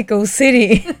Mexico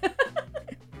City.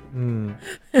 And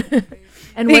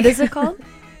what is it called?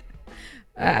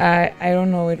 I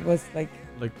don't know. It was like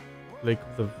Lake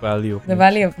of the Valley of the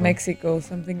Valley of Mexico,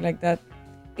 something like that.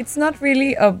 It's not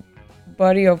really a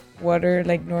body of water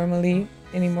like normally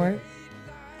anymore,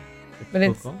 but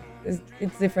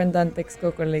it's different than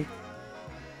Texcoco Lake,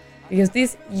 because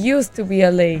this used to be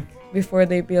a lake before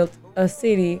they built a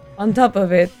city on top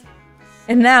of it,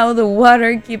 and now the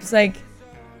water keeps like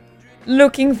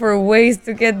looking for ways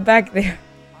to get back there.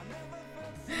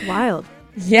 Wild.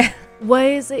 Yeah.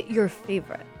 Why is it your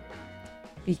favorite?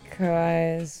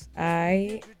 Because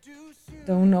I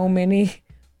don't know many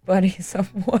bodies of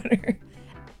water.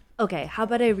 Okay, how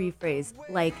about I rephrase?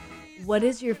 Like, what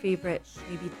is your favorite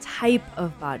maybe type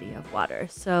of body of water?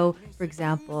 So, for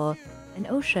example, an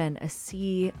ocean, a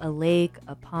sea, a lake,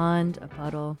 a pond, a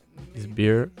puddle. Is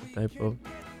beer a type of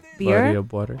Beer? body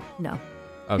of water? No.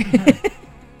 Okay.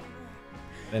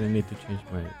 Then I need to change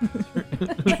my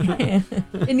answer.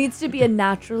 It needs to be a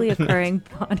naturally occurring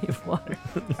body of water.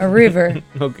 A river.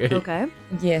 Okay. Okay.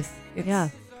 Yes,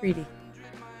 it's pretty.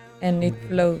 And it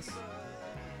flows.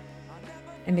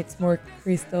 And it's more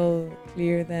crystal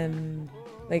clear than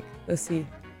like the sea.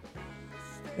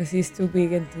 The sea is too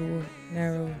big and too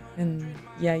narrow, and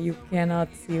yeah, you cannot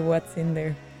see what's in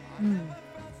there.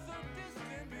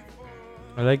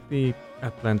 I like the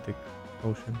Atlantic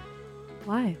Ocean.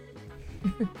 Why?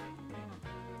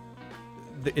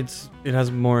 It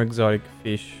has more exotic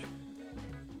fish.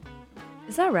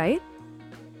 Is that right?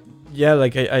 Yeah,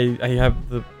 like I have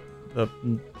the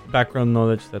background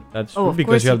knowledge that's true, of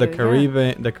because course you have you the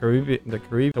do,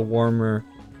 Caribbean, the warmer.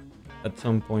 At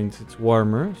some points it's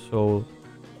warmer, so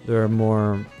there are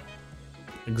more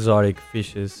exotic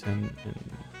fishes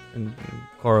and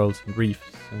corals and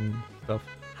reefs and stuff.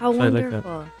 How So I like that.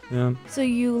 wonderful. Yeah. So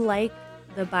you like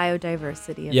the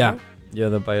biodiversity of Yeah. it? Yeah,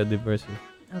 the biodiversity.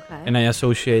 Okay. And I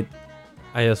associate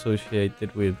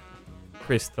it with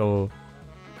crystal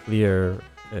clear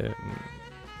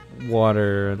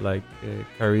water, like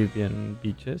Caribbean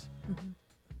beaches. Mhm.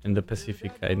 In the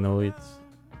Pacific, I know it's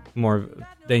more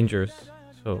dangerous.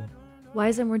 So Why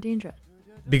is it more dangerous?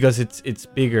 because it's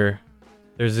bigger.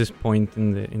 There's this point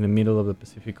in the middle of the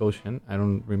Pacific Ocean. I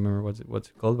don't remember what's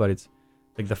it called, but it's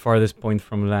like the farthest point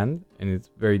from land, and it's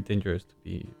very dangerous to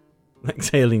be like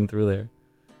sailing through there.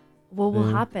 What will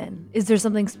Yeah. happen? Is there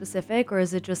something specific, or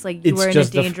is it just like you It's are in a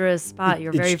just dangerous spot?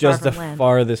 You're very it's far just from the land.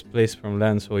 farthest place from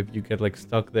land. So if you get like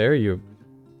stuck there, you're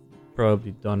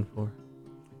probably done for.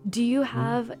 Do you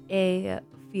have a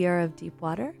fear of deep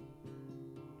water?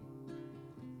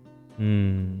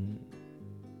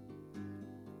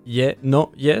 Yeah,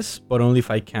 no, yes, but only if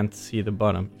I can't see the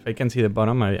bottom. If I can see the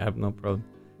bottom, I have no problem.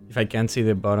 If I can't see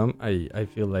the bottom, I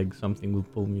feel like something will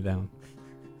pull me down.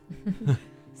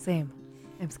 Same.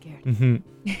 I'm scared. Mhm.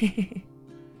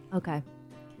 Okay.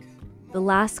 The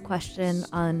last question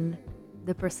on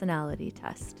the personality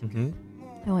test. Mhm.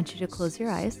 I want you to close your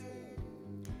eyes,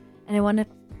 and I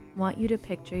want you to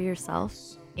picture yourself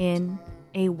in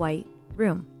a white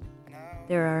room.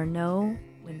 There are no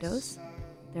windows.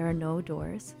 There are no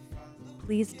doors.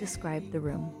 Please describe the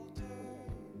room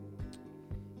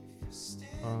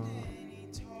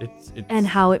It's and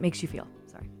how it makes you feel.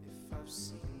 Sorry.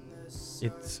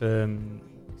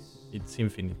 it's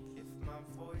infinite.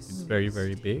 It's very,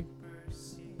 very big,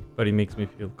 but it makes me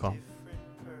feel calm.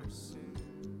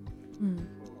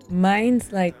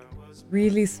 Mine's like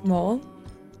really small,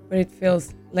 but it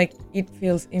feels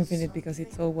infinite because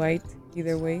it's all white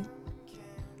either way.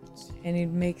 And it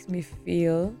makes me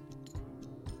feel,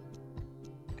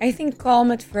 I think,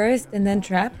 calm at first and then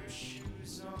trapped.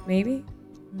 Maybe.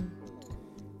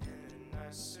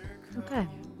 Okay.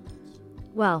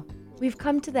 Well, we've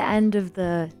come to the end of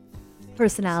the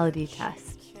personality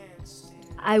test.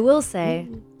 I will say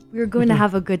we're going to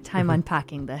have a good time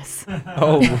unpacking this.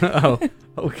 Oh,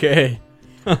 okay.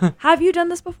 Have you done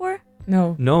this before?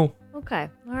 No. No. Okay.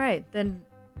 All right. Then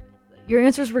your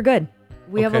answers were good.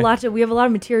 We have a Okay. lot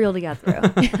of material to get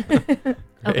through.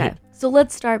 Okay. So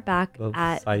let's start back Love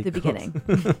at the psychos. beginning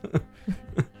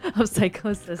of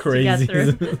psychosis Crazy. to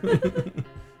get through.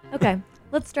 Okay.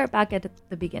 Let's start back at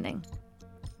the beginning.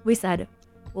 We said,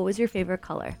 what was your favorite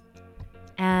color?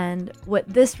 And what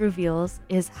this reveals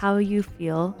is how you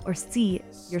feel or see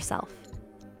yourself.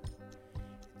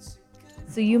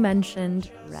 So you mentioned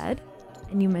red,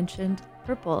 and you mentioned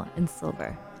purple and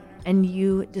silver, and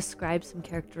you described some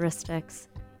characteristics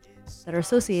that are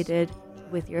associated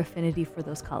with your affinity for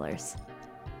those colors.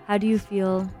 How do you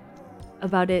feel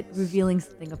about it revealing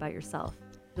something about yourself,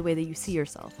 the way that you see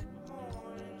yourself?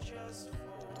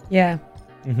 Yeah,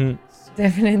 Mm-hmm.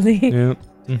 definitely. Yeah.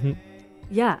 Mm-hmm.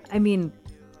 Yeah, I mean,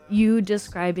 you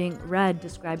describing red,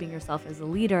 describing yourself as a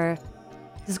leader,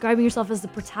 describing yourself as the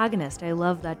protagonist. I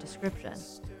love that description.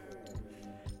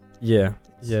 Yeah.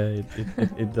 Yeah.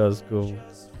 It does go.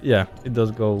 Yeah, it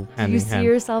does go hand Do you in see hand.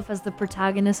 yourself as the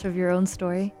protagonist of your own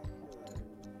story?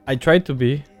 I try to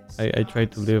be. I try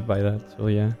to live by that. So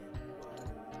yeah.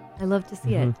 I love to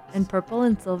see it. And purple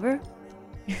and silver?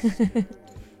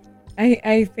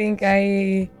 I think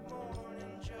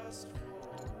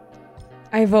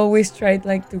I've always tried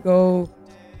like to go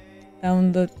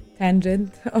down the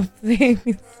tangent of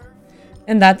things,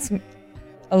 and that's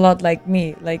a lot like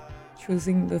me, like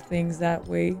choosing the things that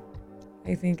way.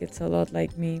 I think it's a lot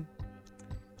like me,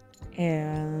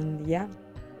 and yeah.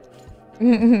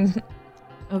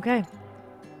 Okay.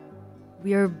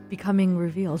 We are becoming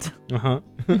revealed. Uh-huh.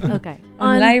 Okay.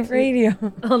 On live radio.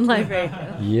 On live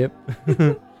radio. Yep.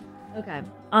 Okay.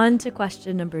 On to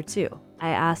question number 2. I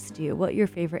asked you what your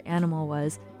favorite animal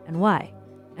was and why.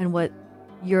 And what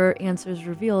your answers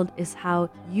revealed is how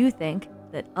you think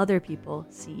that other people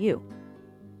see you.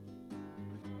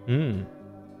 Mm.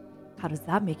 How does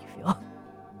that make you feel?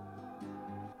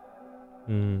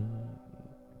 Mm.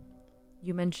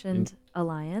 You mentioned a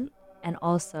lion and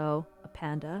also a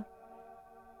panda,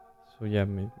 So yeah,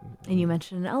 maybe. and you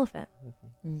mentioned an elephant.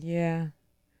 Yeah.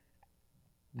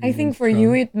 I think for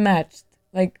you it matched.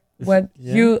 Like what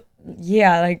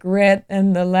Yeah. like red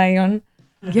and the lion.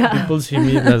 Yeah. People see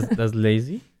me as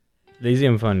lazy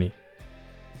and funny.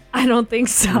 I don't think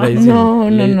so. Lazy No,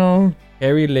 and- no, no.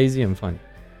 Hairy, lazy, and funny.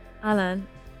 Alan,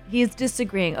 he's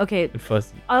disagreeing. Okay. And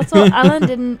fussy. Also, Alan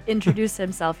didn't introduce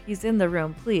himself. He's in the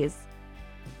room. Please.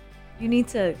 You need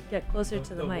to get closer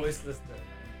to the mic.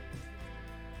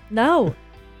 No.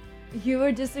 You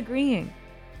were disagreeing.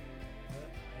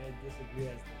 I disagree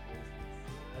as the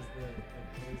voiceless.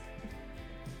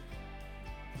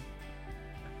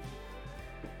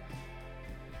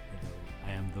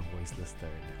 voiceless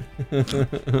third.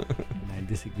 And I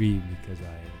disagree because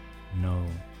I know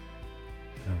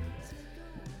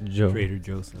Joe. Trader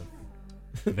Joseph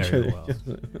very well.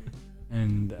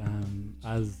 And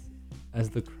as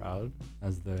the crowd,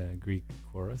 as the Greek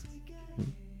chorus,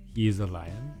 he is a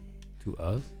lion to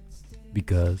us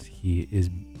because he is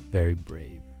very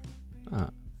brave.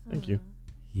 Thank you.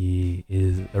 He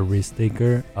is a risk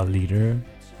taker, a leader,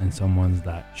 and someone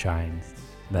that shines,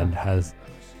 that has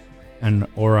an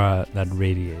aura that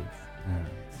radiates.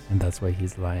 And that's why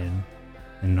he's lion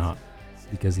and not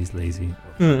because he's lazy.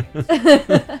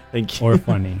 Thank you. Or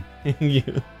funny. Thank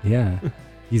you. Yeah.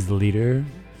 He's the leader.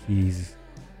 He's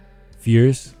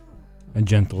fierce, a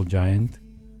gentle giant.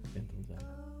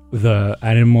 The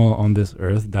animal on this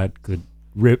earth that could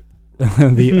rip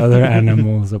the other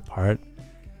animals apart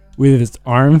with its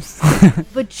arms.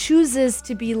 But chooses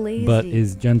to be lazy. But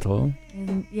is gentle.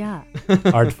 And yeah.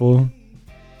 Artful,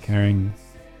 caring,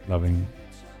 loving,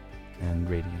 and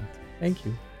radiant. Thank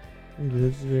you. Thank you.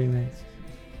 That's very nice.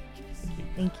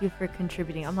 Thank you for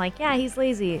contributing. I'm like, yeah, he's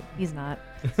lazy. He's not.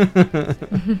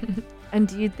 And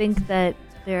do you think that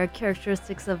there are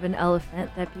characteristics of an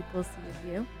elephant that people see of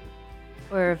you?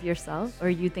 Or of yourself? Or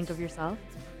you think of yourself?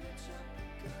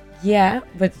 Yeah,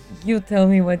 but you tell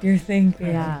me what you're thinking.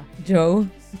 Yeah. Joe?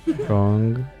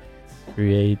 Strong,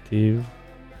 creative,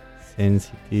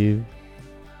 sensitive,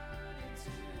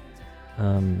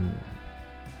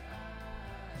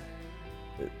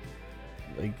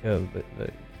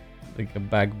 like a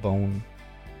backbone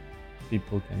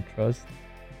people can trust.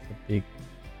 It's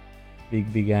a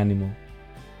big animal,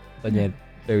 but yet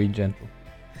very gentle.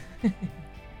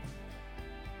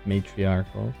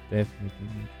 Matriarchal, definitely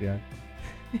matriarchal.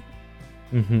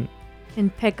 Mm-hmm. Can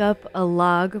pick up a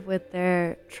log with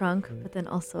their trunk, but then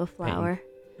also a flower.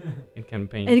 It can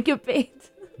paint. And it can paint.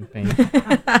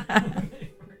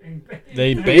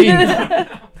 They paint.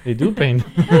 They do paint.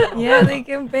 Yeah, they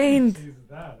can paint.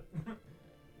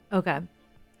 Okay.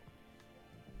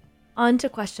 On to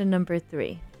question number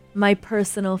 3. My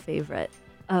personal favorite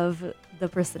of the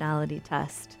personality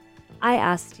test. I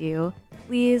asked you,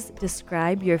 please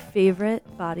describe your favorite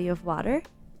body of water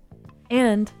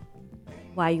and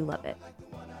why you love it.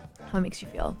 How it makes you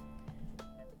feel.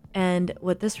 And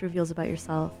what this reveals about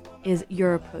yourself is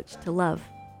your approach to love.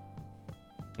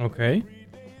 Okay.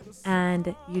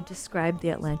 And you described the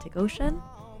Atlantic Ocean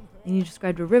and you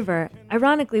described a river.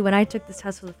 Ironically, when I took this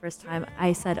test for the first time,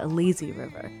 I said a lazy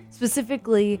river,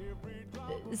 specifically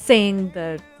saying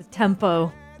the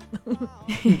tempo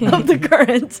of the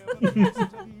current.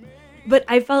 But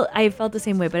I felt the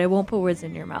same way, but I won't put words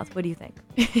in your mouth. What do you think?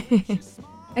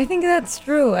 I think that's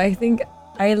true. I think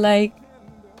I like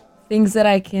things that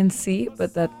I can see,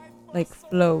 but that like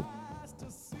flow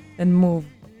and move.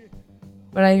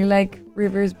 But I like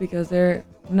rivers because they're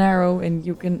narrow and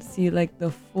you can see like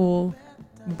the full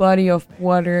body of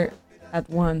water at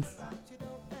once.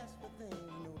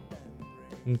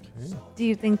 Okay. Do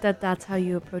you think that that's how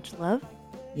you approach love?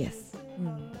 Yes.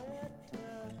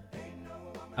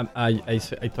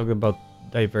 I talk about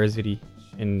diversity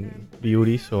in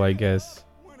beauty, so I guess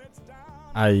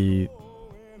I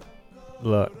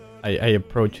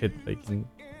approach it like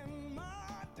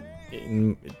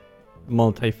in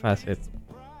multifaceted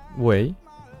way,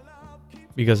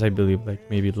 because I believe like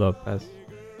maybe love has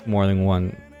more than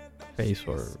one face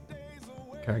or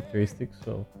characteristic.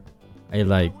 So I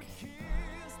like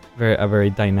a very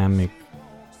dynamic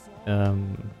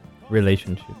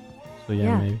relationship. So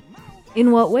yeah, maybe.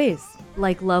 In what ways?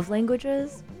 Like love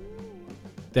languages?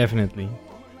 Definitely.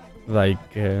 Like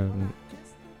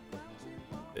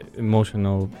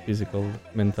emotional, physical,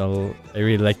 mental. I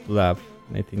really like to laugh,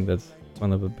 and I think that's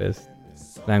one of the best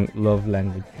love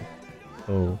languages.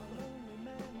 So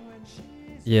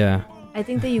yeah. I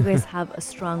think that you guys have a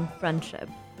strong friendship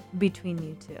between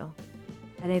you two.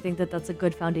 And I think that that's a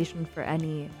good foundation for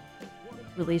any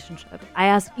relationship. I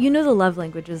asked, the love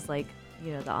languages, like,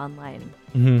 the online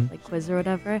like quiz or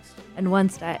whatever. And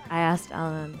once I asked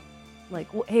Alan, like,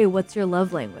 hey, what's your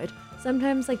love language?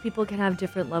 Sometimes like people can have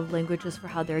different love languages for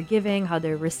how they're giving, how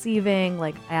they're receiving.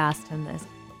 Like I asked him this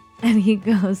and he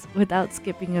goes, without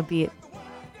skipping a beat,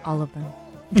 all of them.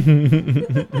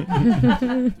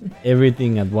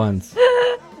 Everything at once.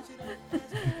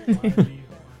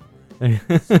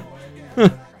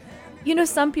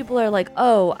 Some people are like,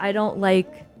 oh, I don't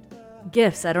like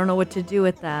gifts. I don't know what to do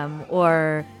with them.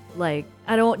 Or like,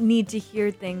 I don't need to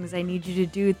hear things. I need you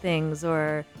to do things.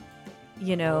 Or,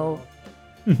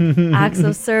 acts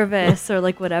of service or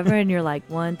like whatever. And you're like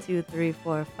 1, 2, 3,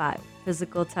 4, 5.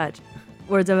 Physical touch,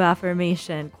 words of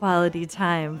affirmation, quality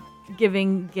time,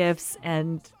 giving gifts,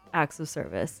 and acts of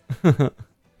service.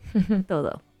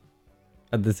 Todo.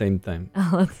 At the same time.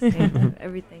 All at the same time.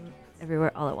 Everything,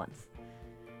 everywhere, all at once.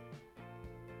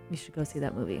 You should go see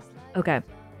that movie. Okay.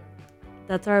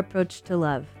 That's our approach to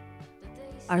love.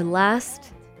 Our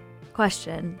last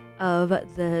question of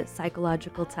the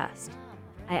psychological test.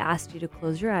 I asked you to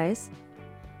close your eyes,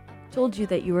 told you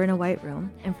that you were in a white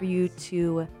room, and for you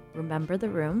to remember the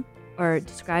room or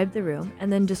describe the room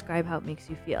and then describe how it makes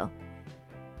you feel.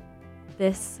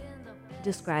 This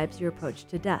describes your approach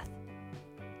to death.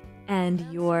 And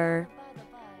your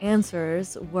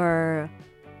answers were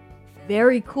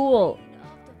very cool.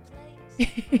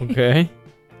 Okay.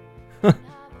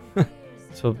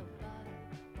 So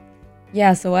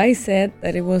Yeah, so I said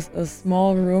that it was a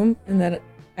small room and that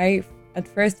I at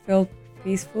first felt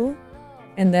peaceful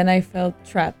and then I felt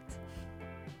trapped.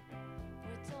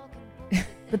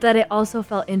 But that it also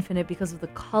felt infinite because of the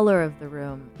color of the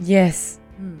room. Yes.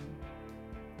 Hmm.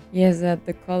 Yes, that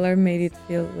the color made it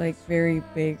feel like very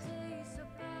big.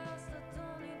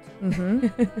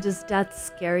 Does death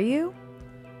scare you?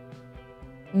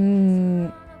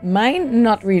 Mine,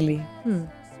 not really.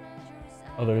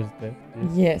 others dead.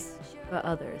 Yes. But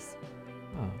others.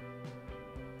 Oh.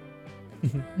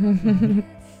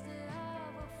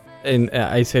 And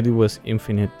I said it was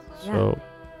infinite. So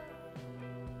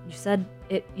You said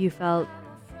it. You felt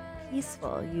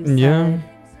peaceful. You Yeah. said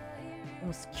it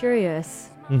was curious.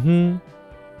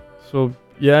 So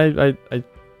yeah, I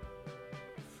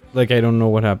like I don't know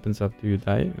what happens after you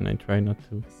die, and I try not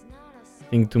to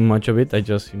think too much of it. I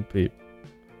just simply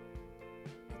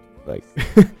like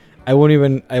I won't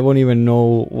even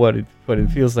know what it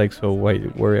feels like. So why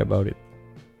worry about it?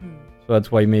 So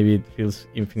that's why maybe it feels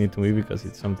infinite to me, because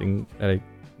it's something that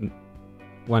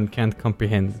one can't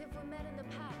comprehend.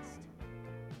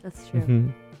 That's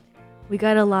true. We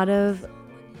got a lot of,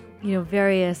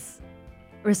 various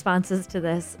responses to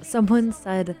this. Someone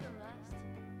said,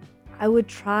 I would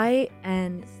try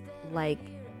and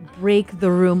break the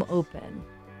room open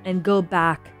and go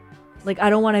back. Like,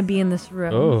 I don't want to be in this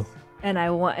room. Oh. And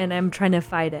I'm trying to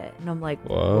fight it. And I'm like,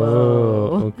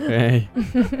 whoa. Okay.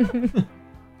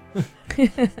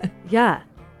 Yeah.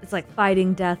 It's like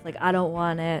fighting death. Like, I don't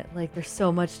want it. Like, there's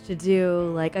so much to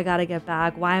do. Like, I got to get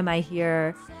back. Why am I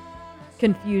here?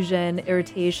 Confusion,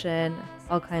 irritation,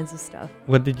 all kinds of stuff.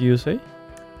 What did you say?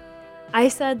 I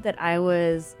said that I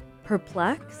was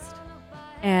perplexed.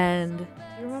 And do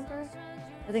you remember?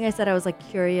 I think I said I was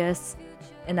curious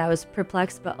and I was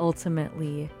perplexed, but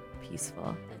ultimately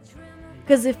peaceful.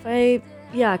 Because if I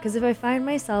find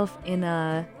myself in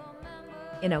a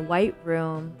white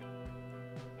room,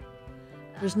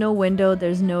 there's no window,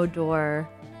 there's no door,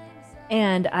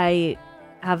 and I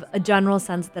have a general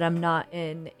sense that I'm not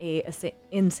in a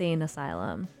insane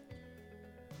asylum,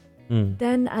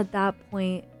 then at that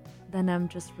point, then I'm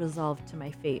just resolved to my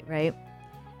fate, right?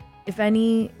 If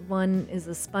anyone is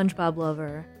a SpongeBob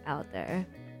lover out there,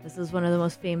 this is one of the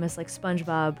most famous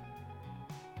SpongeBob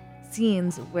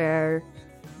scenes where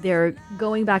they're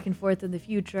going back and forth in the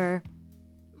future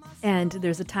and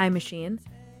there's a time machine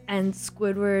and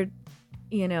Squidward,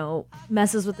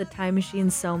 messes with the time machine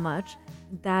so much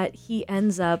that he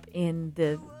ends up in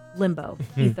the limbo,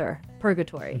 ether,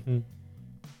 purgatory.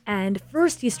 And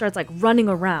first he starts running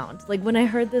around. Like, when I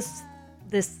heard this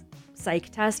psych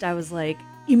test, I was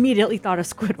immediately thought of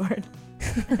Squidward.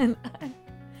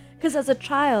 Because as a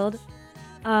child,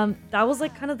 that was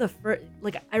kind of the first,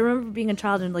 I remember being a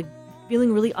child and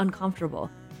feeling really uncomfortable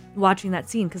watching that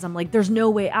scene, because I'm there's no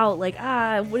way out.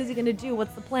 What is he gonna do?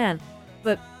 What's the plan?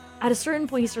 But at a certain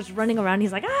point, he starts running around. And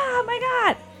he's like, my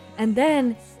God. And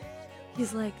then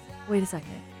he's like, wait a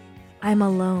second. I'm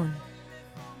alone.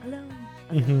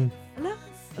 Alone.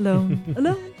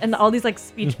 Alone. And all these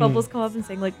speech bubbles come up and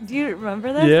saying do you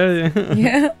remember this? Yeah.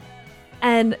 Yeah.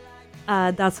 And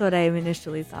that's what I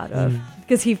initially thought of,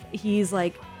 because he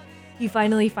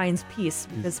finally finds peace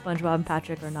because SpongeBob and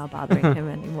Patrick are not bothering him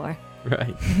anymore. Right.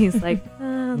 And he's like,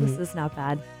 this is not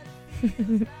bad.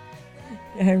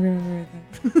 Yeah, I remember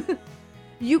that.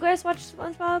 You guys watched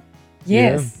SpongeBob?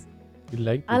 Yes. Yeah. You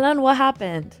liked it. Alan, what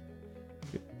happened?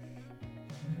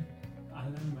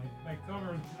 Alan, my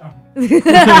cover.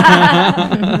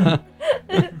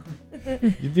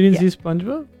 You didn't see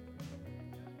SpongeBob?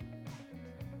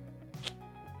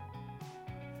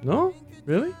 No?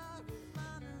 Really?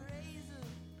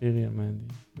 Really,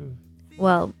 Mandy.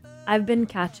 Well, I've been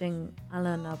catching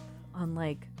Alan up on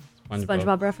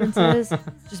SpongeBob references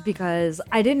just because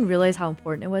I didn't realize how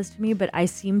important it was to me, but I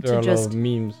seem There are to a lot just of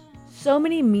memes. so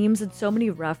many memes and so many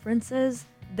references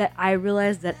that I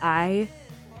realized that I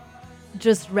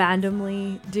just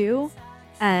randomly do,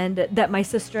 and that my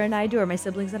sister and I do, or my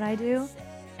siblings and I do.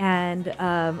 and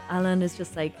Alan is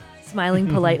just like smiling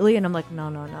politely, and I'm like, no,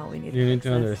 we need. You to need fix to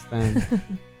this. understand.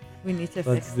 We need to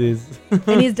What's fix this. this?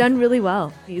 And he's done really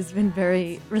well. He's been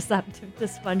very receptive to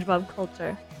SpongeBob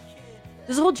culture.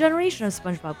 There's a whole generation of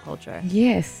SpongeBob culture.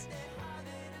 Yes.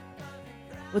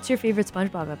 What's your favorite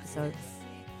SpongeBob episode?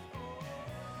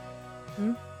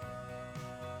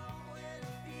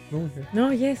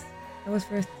 No, yes. That was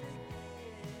first.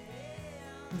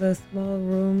 The small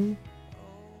room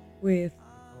with.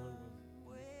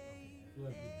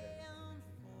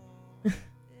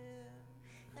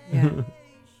 Yeah.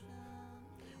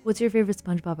 What's your favorite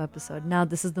SpongeBob episode? Now,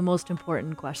 this is the most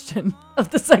important question of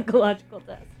the psychological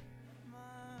test.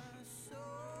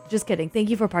 Just kidding. Thank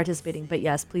you for participating. But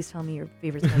yes, please tell me your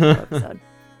favorite SpongeBob episode.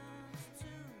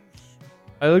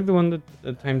 I like the one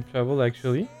that time travel,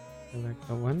 actually. I like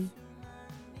that one.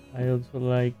 I also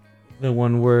like the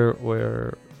one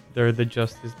where they're the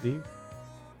Justice League.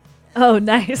 Oh,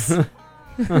 nice.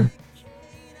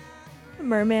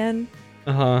 Merman.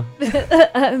 Uh-huh.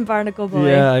 And Barnacle Boy.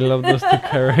 Yeah, I love those two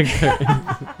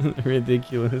characters.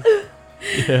 Ridiculous.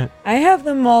 Yeah. I have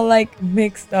them all like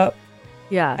mixed up.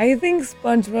 Yeah. I think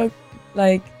SpongeBob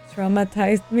like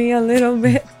traumatized me a little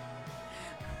bit.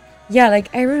 Yeah,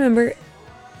 like I remember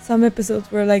some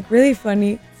episodes were like really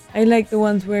funny. I like the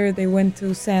ones where they went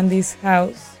to Sandy's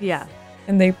house. Yeah.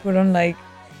 And they put on like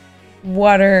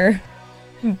water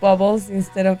bubbles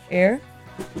instead of air.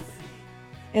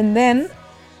 And then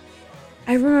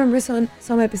I remember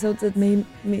some episodes that made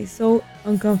me so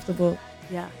uncomfortable.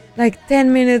 Yeah. Like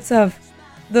 10 minutes of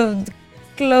the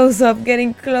close-up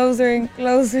getting closer and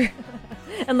closer.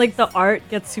 And like the art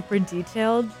gets super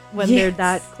detailed when they're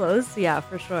that close. Yeah,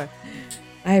 for sure.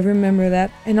 I remember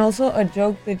that. And also a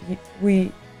joke that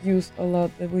we use a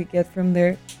lot that we get from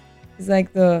there is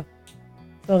like the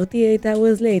 48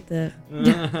 hours later.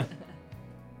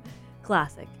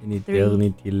 Classic. An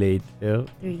eternity later.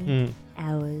 3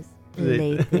 hours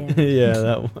later. Yeah,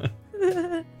 that one.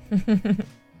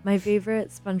 My favorite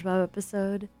SpongeBob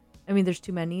episode, I mean, there's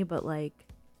too many, but like,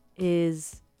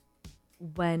 is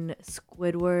when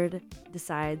Squidward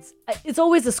decides. It's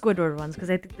always the Squidward ones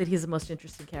because I think that he's the most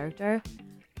interesting character.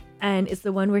 And it's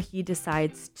the one where he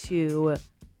decides to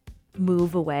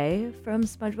move away from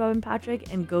SpongeBob and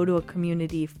Patrick and go to a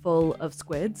community full of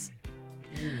squids.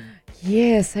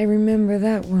 Yes, I remember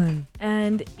that one.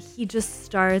 And he just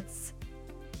starts,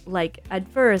 like, at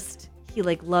first, he,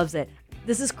 like, loves it.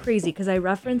 This is crazy because I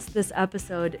referenced this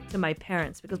episode to my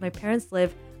parents because my parents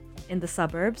live in the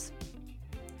suburbs,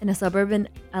 in a suburb in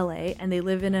LA, and they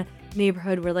live in a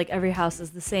neighborhood where, like, every house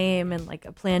is the same and, like,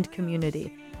 a planned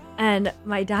community. And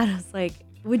my dad was like,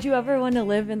 would you ever want to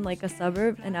live in, like, a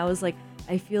suburb? And I was like,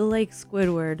 I feel like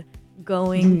Squidward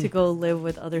going to go live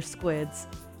with other squids.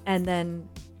 And then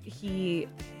he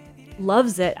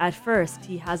loves it at first.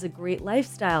 He has a great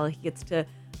lifestyle. He gets to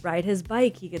ride his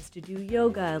bike. He gets to do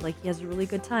yoga. Like, he has a really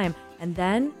good time. And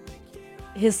then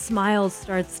his smile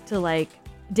starts to, like,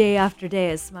 day after day,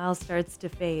 his smile starts to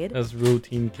fade. As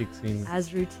routine kicks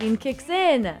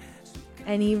in.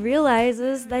 And he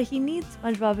realizes that he needs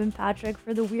SpongeBob and Patrick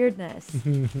for the weirdness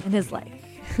in his life.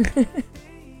 I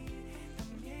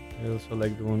also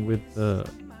like the one with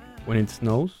when it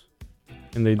snows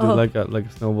and they do like a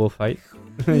snowball fight.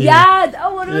 Yeah,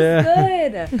 that one was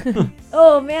good.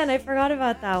 Oh man, I forgot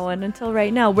about that one until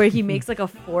right now, where he makes like a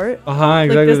fort.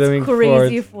 Exactly. Like this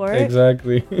crazy fort.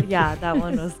 Exactly. Yeah, that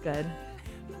one was good.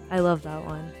 I love that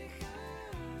one.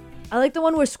 I like the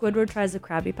one where Squidward tries a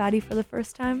Krabby Patty for the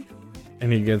first time.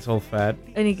 And he gets all fat.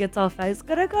 It's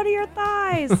gonna go to your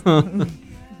thighs.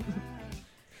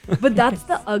 But that's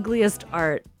the ugliest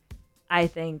art, I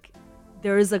think.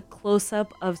 There is a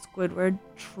close-up of Squidward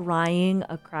trying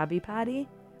a Krabby Patty,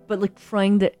 but like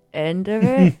trying the end of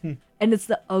it. And it's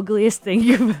the ugliest thing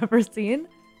you've ever seen.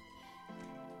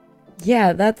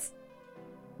 Yeah, that's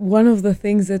one of the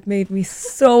things that made me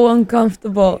so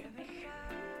uncomfortable.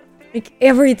 Like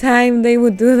every time they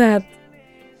would do that.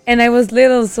 And I was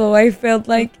little, so I felt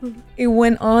like it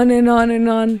went on and on and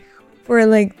on for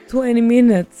like 20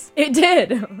 minutes. It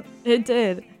did. It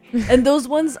did. And those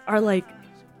ones are like,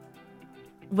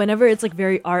 whenever it's like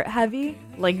very art heavy,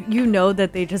 like you know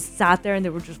that they just sat there and they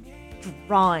were just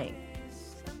drawing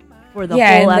for the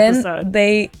whole episode. Then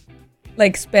they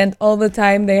like spent all the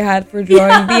time they had for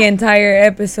drawing the entire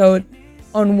episode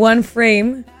on one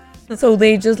frame. So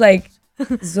they just like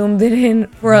zoomed it in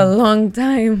for a long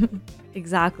time.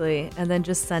 Exactly. And then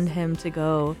just send him to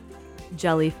go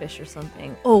jellyfish or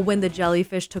something. Oh, when the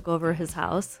jellyfish took over his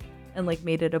house and like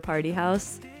made it a party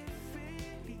house.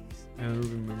 I don't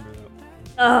remember that.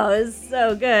 Oh, it's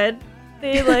so good.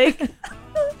 They like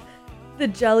the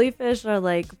jellyfish are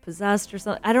like possessed or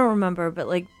something. I don't remember, but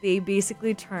like they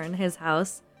basically turn his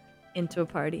house into a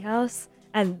party house,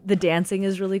 and the dancing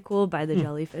is really cool by the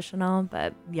jellyfish and all.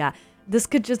 But yeah, this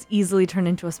could just easily turn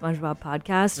into a SpongeBob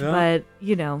podcast. Yeah. But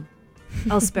you know,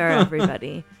 I'll spare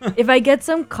everybody. If I get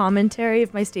some commentary,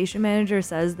 if my station manager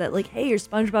says that like, hey, your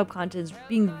SpongeBob content is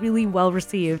being really well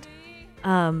received,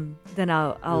 then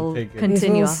I'll take it. This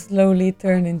continue. will slowly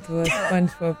turn into a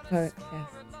SpongeBob podcast.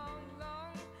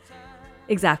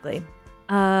 Exactly.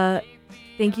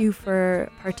 Thank you for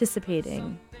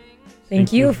participating.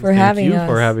 Thank you for having us.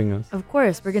 for having us. Of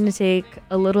course, we're going to take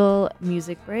a little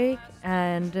music break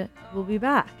and we'll be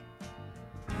back.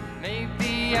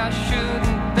 Maybe I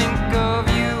shouldn't think of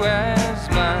you as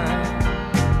mine.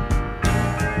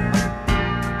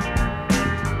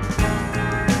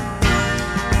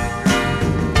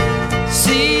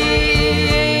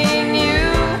 Seeing you,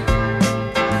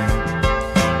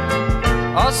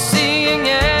 or seeing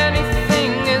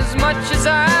anything as much as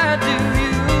I do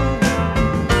you,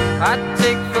 I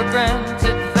take for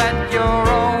granted that you're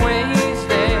always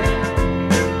there.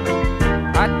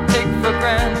 I take for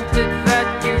granted that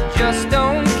you just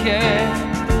don't care.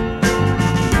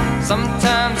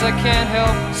 Sometimes I can't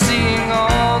help seeing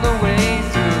all the way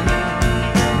through.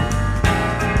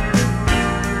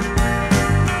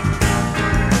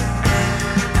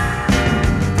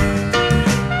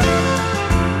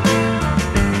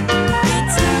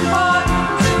 It's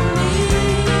important to me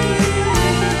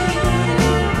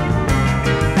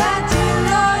that you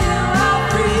know you are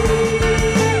free.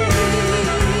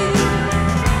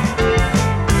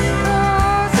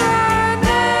 'Cause I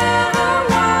never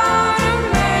wanna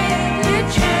make you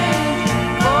change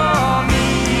for me.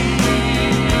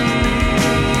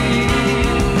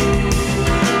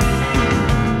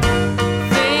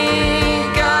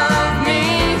 Think of me.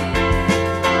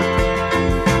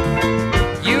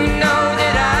 You know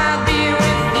that I'd be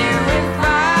with you if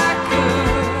I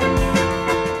could.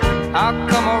 I'll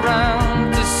come around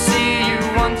to see you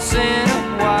once in a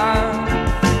while.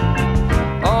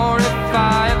 Or if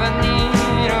I ever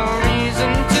need a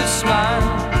reason to smile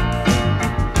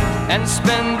and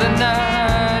spend the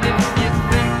night if you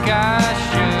think I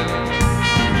should.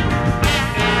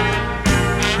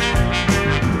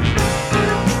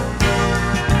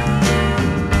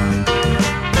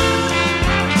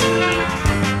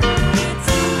 It's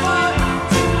important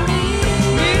to me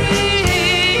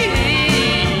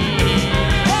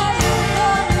that you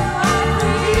know you are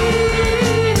free.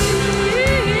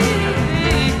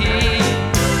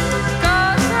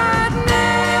 'Cause I'd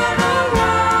never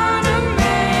wanna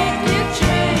make you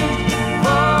change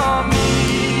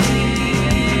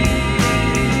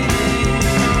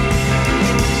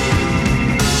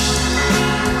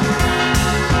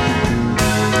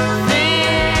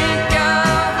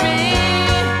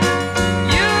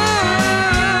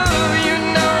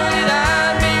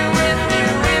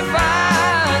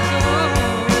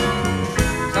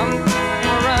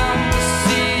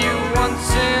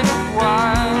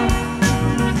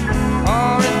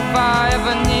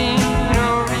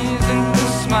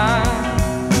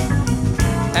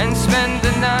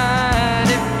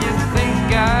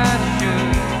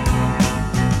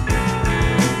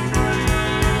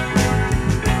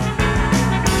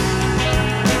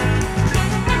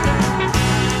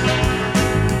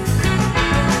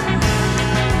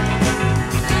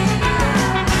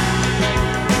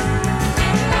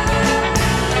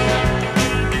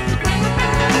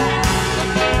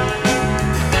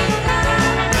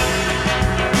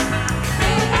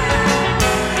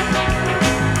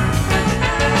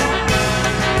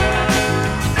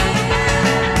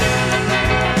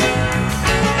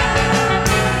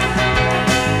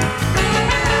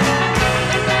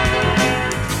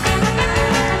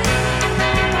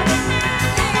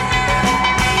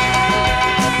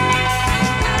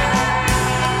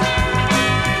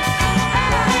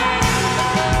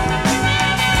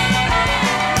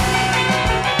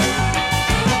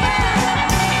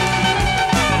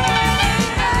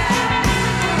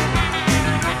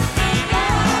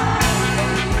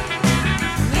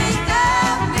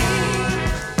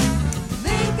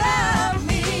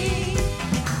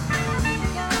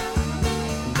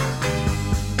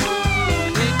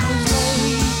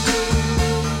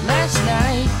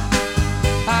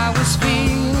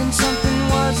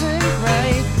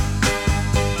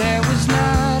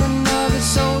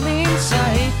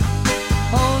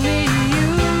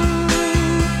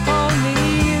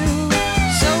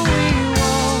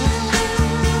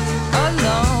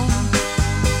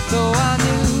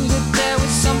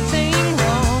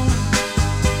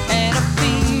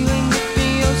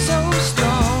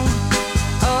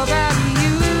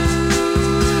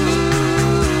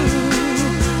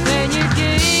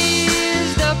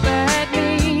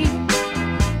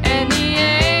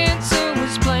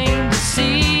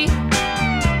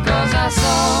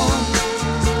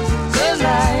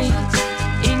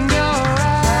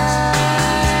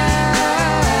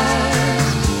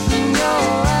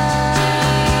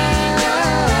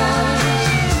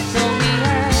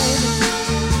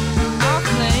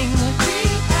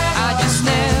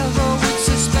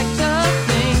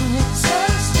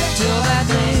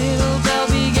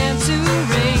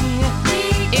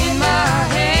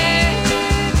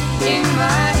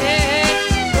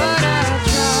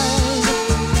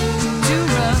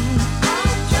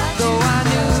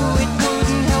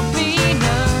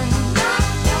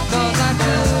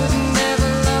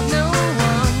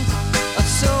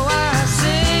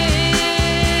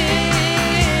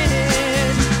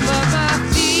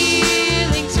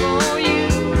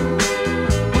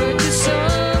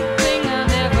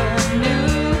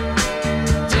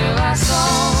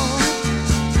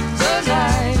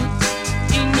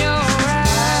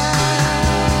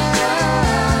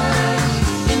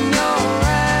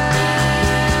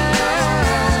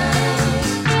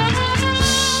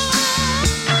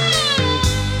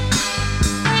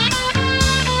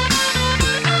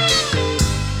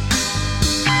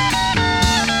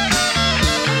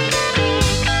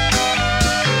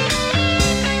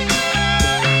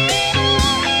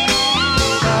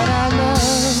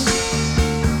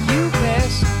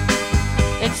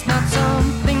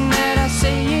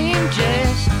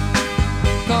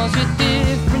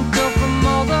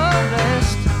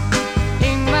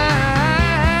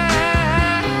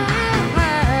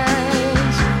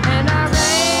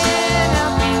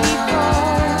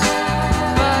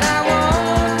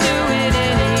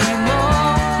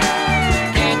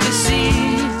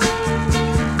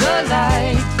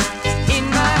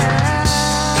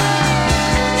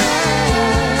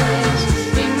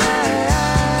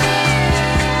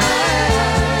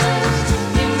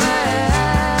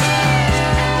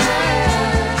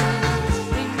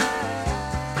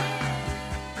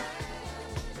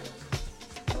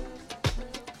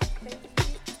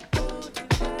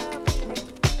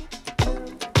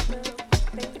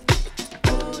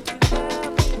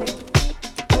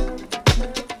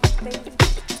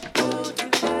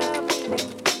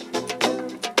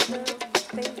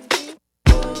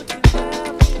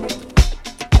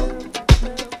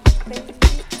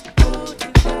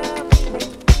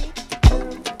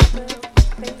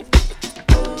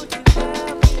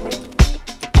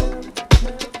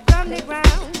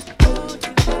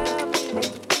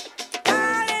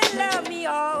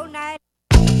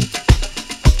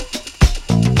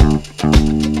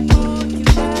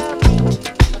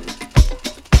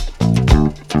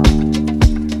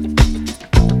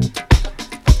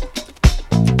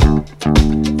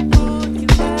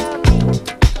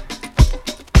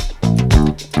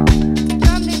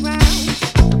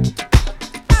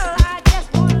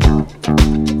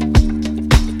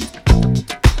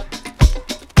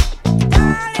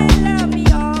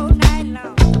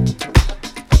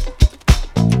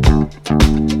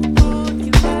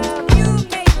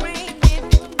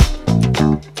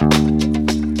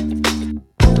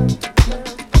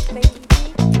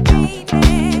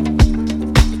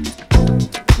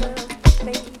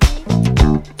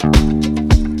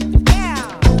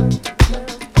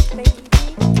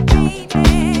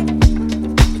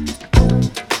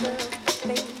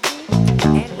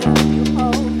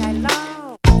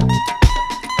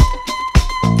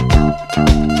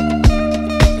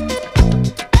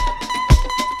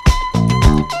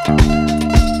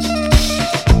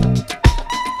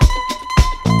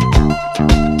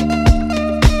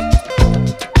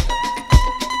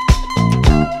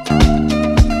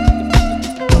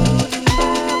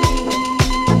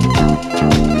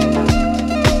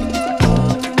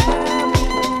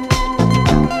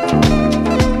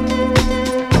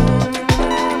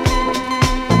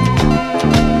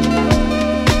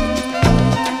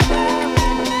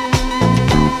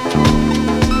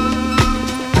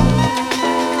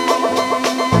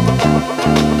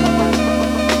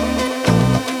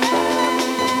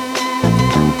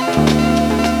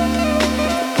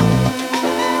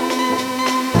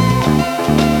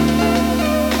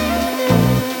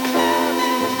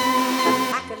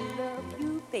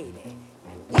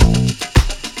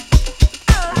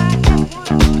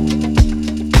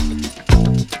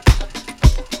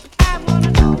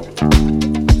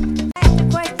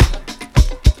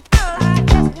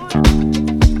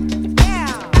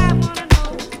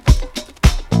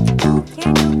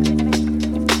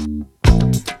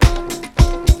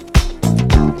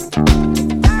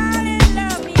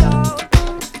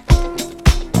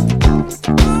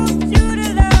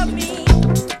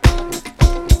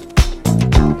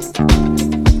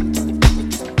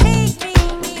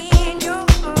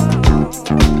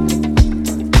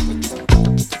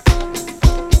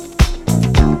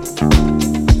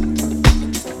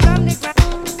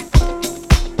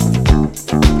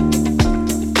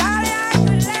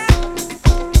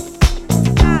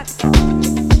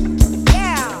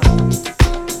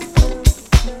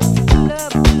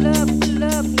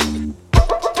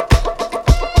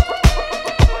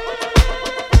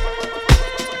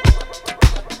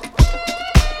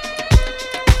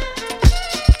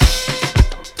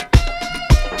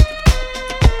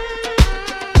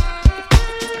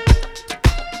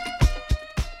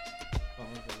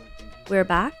We're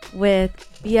back with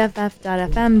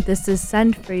BFF.FM. This is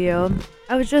Send For You.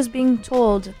 I was just being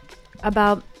told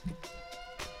about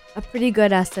a pretty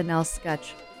good SNL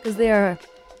sketch because they are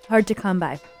hard to come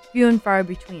by, few and far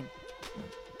between.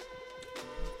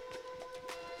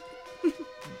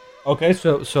 Okay,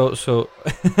 so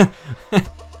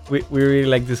we really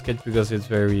like this sketch because it's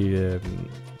very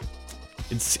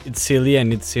it's silly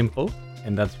and it's simple,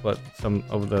 and that's what some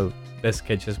of the best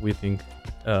sketches we think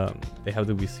they have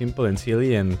to be simple and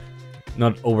silly and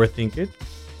not overthink it.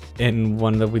 And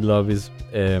one that we love is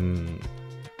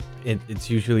it's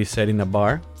usually set in a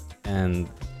bar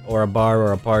or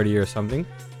a party or something,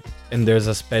 and there's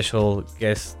a special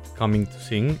guest coming to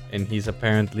sing, and he's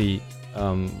apparently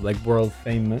like world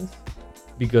famous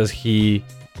because he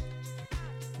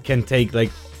can take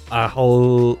like a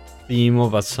whole theme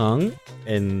of a song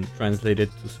and translate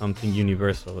it to something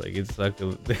universal. Like it's like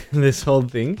this whole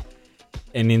thing,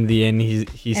 and in the end he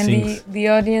and sings. The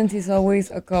audience is always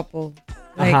a couple.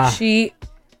 Like she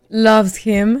loves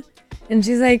him, and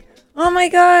she's like, "Oh my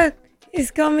god, he's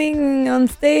coming on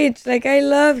stage! Like I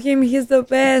love him. He's the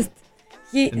best.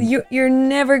 You're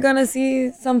never gonna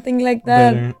see something like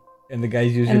that." Better. And the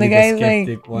guy's usually the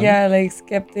skeptic like, one. Yeah, like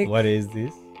skeptic. What is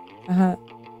this?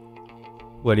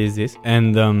 What is this?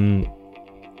 And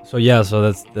so that's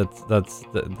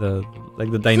the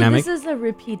like the dynamic. So this is a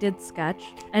repeated sketch,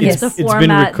 and it's the been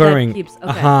format recurring. that keeps.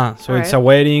 Okay. So it's a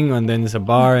wedding, and then it's a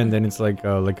bar, and then it's like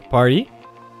a party.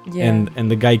 Yeah. And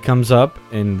the guy comes up,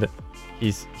 and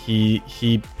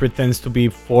he pretends to be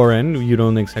foreign. You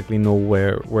don't exactly know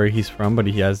where he's from, but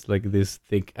he has like this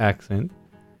thick accent,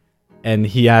 and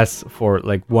he asks for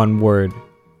like one word,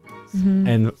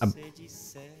 and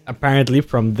apparently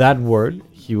from that word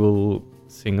he will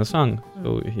sing a song.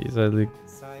 So he says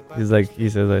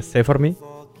say for me,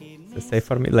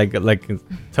 like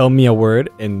tell me a word,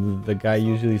 and the guy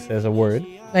usually says a word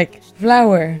like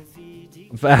flower.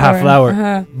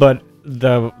 Flower. But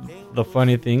the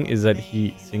funny thing is that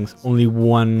he sings only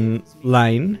one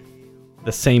line,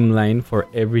 the same line for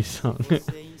every song.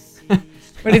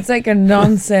 But it's like a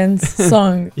nonsense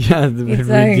song. Yeah, it's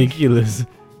ridiculous.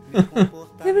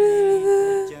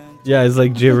 Yeah, it's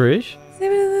like gibberish.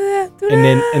 And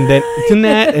then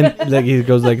tonight, and like he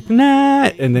goes like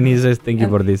tonight, and then he says thank you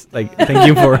for this, like thank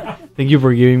you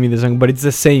for giving me the song, but it's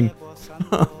the same.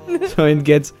 So it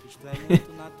gets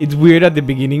it's weird at the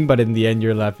beginning, but in the end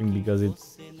you're laughing because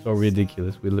it's so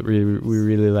ridiculous. We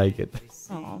really like it.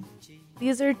 Oh.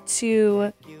 These are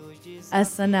two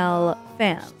SNL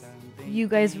fans. You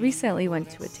guys recently went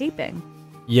to a taping.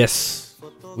 Yes,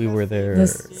 we were there. The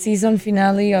season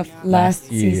finale of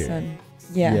last year. season.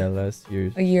 Yeah. Yeah, last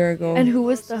year. A year ago. And who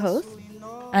was the host?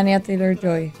 Anya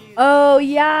Taylor-Joy. Oh,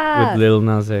 yeah. With Lil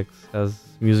Nas X as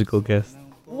musical guest.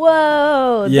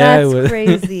 Whoa, Yeah, that's it was-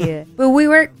 crazy. But we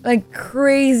were like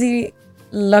crazy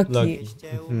lucky.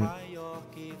 Mhm.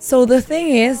 So the thing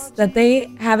is that they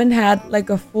haven't had like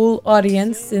a full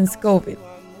audience since COVID.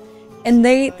 And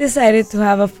they decided to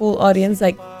have a full audience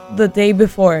like the day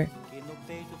before.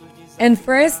 And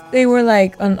first they were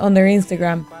like on their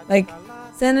Instagram, like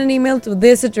send an email to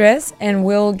this address and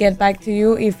we'll get back to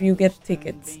you if you get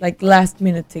tickets, like last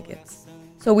minute tickets.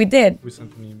 So we did. We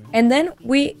sent an email. And then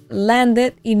we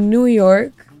landed in New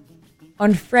York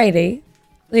on Friday,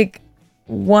 like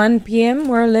 1 p.m.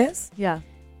 more or less. Yeah.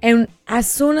 And as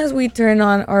soon as we turned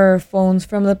on our phones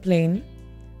from the plane,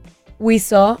 we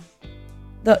saw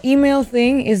the email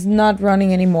thing is not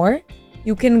running anymore.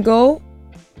 You can go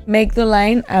make the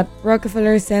line at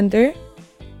Rockefeller Center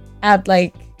at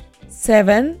like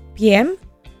 7 p.m.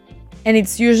 And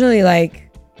it's usually like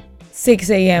 6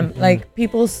 a.m. Like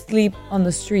people sleep on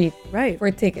the street for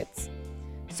tickets.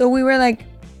 So we were like,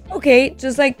 okay,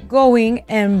 just like going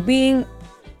and being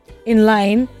in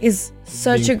line is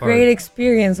such Being a great part.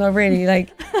 experience already. Like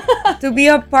to be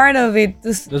a part of it, to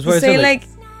That's why I say said, like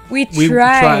we we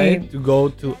tried. to go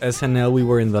to SNL. We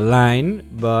were in the line,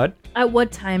 but At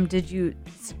what time did you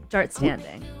start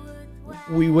standing?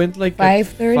 we went like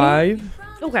 5:30? 5.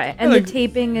 Okay, and Like- the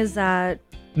taping is at...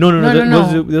 No.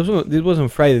 No. This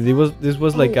wasn't Friday. This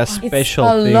was like a special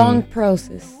It's a thing. long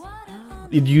process.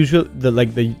 It usually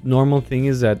the normal thing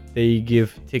is that they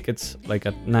give tickets like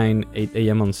at 8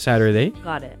 a.m. on Saturday.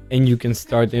 Got it. And you can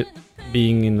start it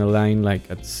being in the line like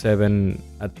at 7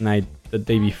 at night the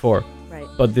day before. Right.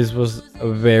 But this was a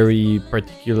very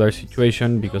particular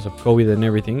situation because of COVID and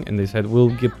everything, and they said we'll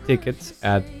give tickets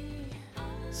at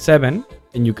 7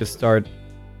 and you can start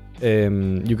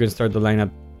the line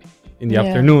in the Yeah.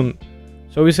 afternoon.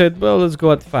 So we said, well, let's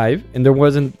go at 5, and there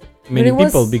wasn't many it was-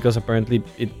 people because apparently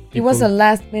It was a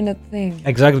last minute thing.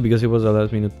 exactly because it was a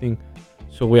last minute thing.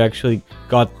 So we actually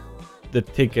got the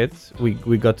tickets. We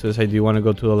got to decide, do you want to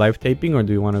go to the live taping or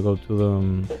do you want to go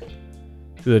to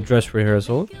the dress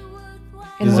rehearsal?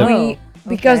 And Is it- we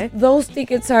because Okay. those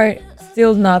tickets are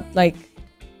still not like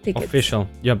tickets. Official.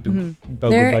 You have to go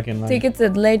They're back in line. tickets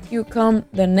that let you come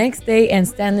the next day and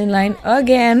stand in line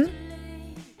again.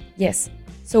 Yes.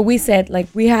 So we said like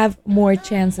we have more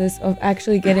chances of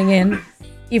actually getting in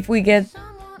if we get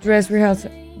dress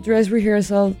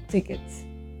rehearsal tickets.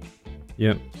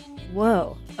 Yeah.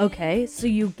 Whoa. Okay, so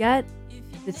you get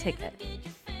the ticket.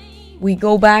 We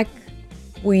go back,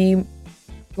 we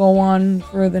go on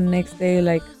for the next day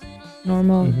like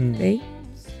normal day.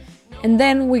 And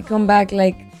then we come back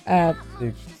like at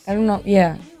 6. I don't know,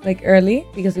 yeah, like early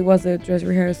because it was a dress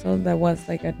rehearsal that was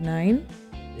like at 9.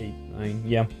 8, 9.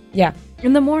 Yeah. Yeah.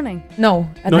 In the morning. No,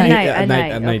 at No, night. yeah, At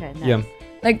night. At night. Okay, nice. Yeah.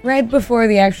 Like right before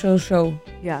the actual show.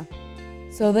 Yeah.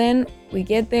 So then we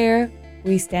get there,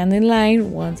 we stand in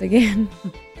line once again.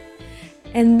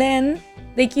 And then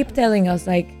they keep telling us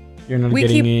like You're not we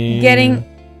getting keep in. getting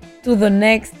to the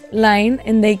next line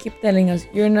and they keep telling us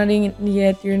you're not in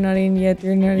yet, you're not in yet,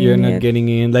 you're not You're in not yet. getting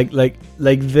in.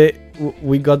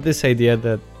 We got this idea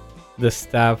that the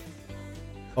staff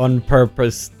on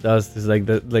purpose does this, like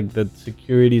the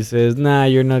security says, nah,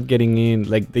 you're not getting in.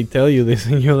 Like they tell you this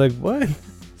and you're like, what?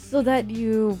 So that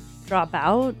you drop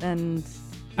out and...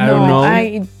 I don't know.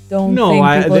 I don't No,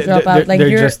 think people drop out. Like they're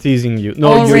you're just teasing you. No,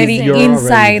 already you're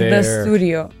inside already the there.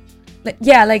 studio. Like,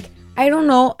 yeah, like I don't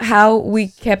know how we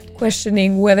kept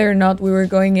questioning whether or not we were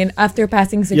going in after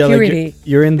passing Yeah, like security.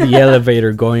 you're in the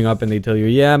elevator going up and they tell you,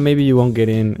 yeah, maybe you won't get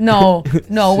in. No.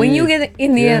 When you Shit. get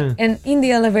in the Yeah. and in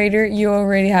the elevator, you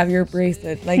already have your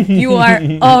bracelet. Like you are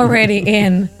already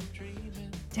in.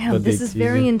 Damn, But this they is tease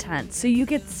very you. intense. So you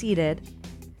get seated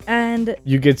and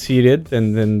You get seated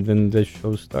and then the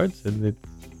show starts and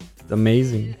it's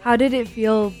amazing. how did it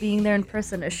feel being there in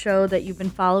person? A show that you've been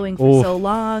following for Oof. so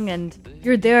long and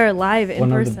you're there live in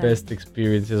One person. of the best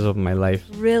experiences of my life.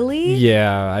 Really?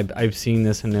 Yeah, I've seen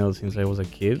SNL since I was a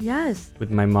kid. Yes.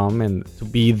 With my mom, and to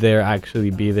be there,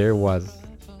 actually be there, was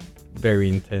very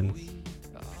intense.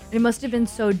 It must have been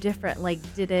so different. Like,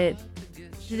 did it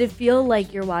feel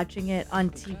like you're watching it on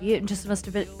TV? It just must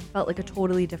have felt like a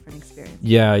totally different experience.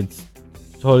 Yeah, it's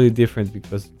totally different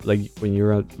because like when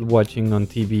you're watching on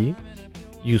TV,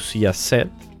 you see a set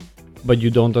but you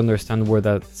don't understand where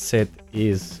that set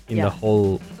is in Yeah. the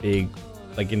whole big,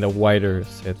 like in the wider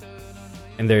set.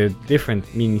 And they're different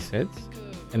mini sets,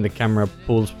 and the camera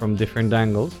pulls from different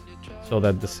angles, so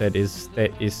that the set is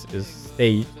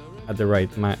staged at the right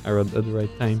or at the right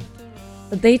time.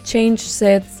 But they change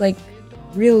sets like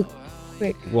real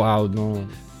quick. Wow, no,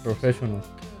 professional.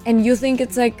 And you think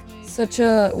it's like such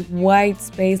a wide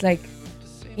space, like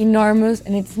enormous,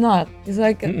 and it's not. It's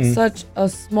like such a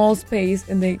small space,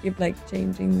 and they keep like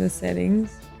changing the settings.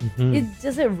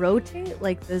 Does it rotate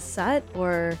like the set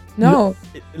or No.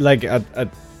 Like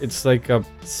it's like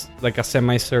a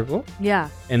semicircle, Yeah.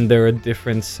 and there are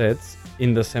different sets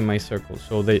in the semicircle.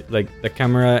 So they like the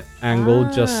camera angle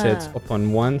just sets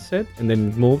upon one set, and then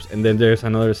it moves, and then there's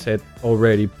another set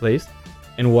already placed.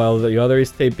 And while the other is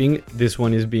taping, this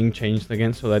one is being changed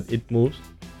again so that it moves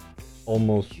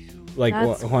almost like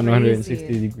That's 160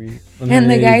 crazy. degrees. And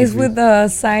the 180 guys degrees. with the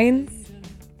signs,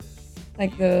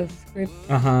 like the script,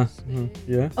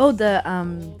 Yeah. Oh,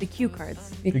 the cue cards.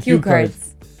 the The cue cue cards.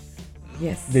 cards.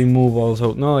 Yes. They move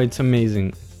also. No, it's amazing.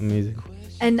 It's amazing.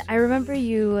 And I remember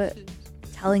you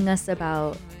telling us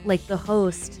about like the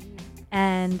host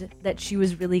and that she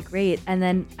was really great. And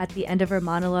then at the end of her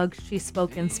monologue, she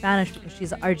spoke in Spanish because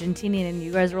she's Argentinian, and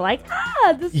you guys were like,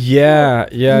 this is Yeah,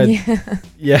 cool." yeah, Yeah.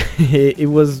 yeah. It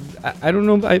was. I don't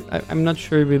know. I'm not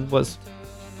sure if it was.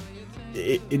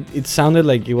 It sounded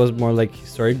like it was more like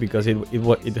historic because it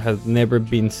has never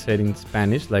been said in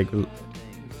Spanish. Like,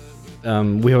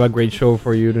 we have a great show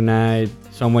for you tonight.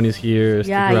 Someone is here.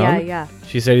 Stick around. Yeah.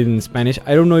 She said it in Spanish.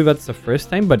 I don't know if that's the first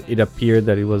time, but it appeared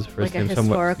that it was the first Like a time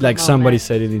historical somebody moment.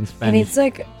 said it in And Spanish. it's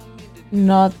like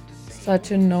not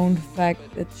such a known fact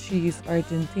that she's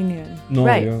Argentinian. No,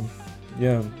 Right.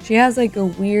 yeah. She has like a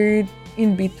weird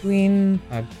in between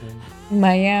Accent.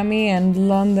 Miami and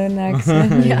London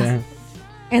accent. Yeah.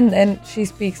 And then she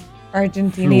speaks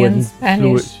Argentinian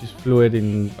Spanish. She's fluent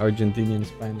in Argentinian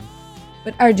Spanish.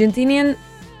 But Argentinian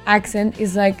accent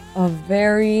is like a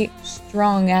very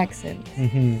strong accent.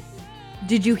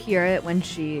 Did you hear it when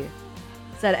she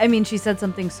said? I mean, she said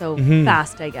something so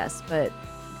fast, I guess, but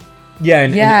Yeah,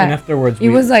 and afterwards it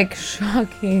was like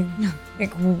shocking.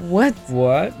 Like what?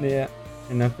 What? Yeah.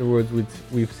 And afterwards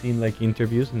we've seen like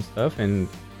interviews and stuff, and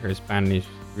her Spanish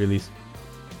really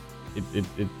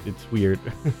it's weird.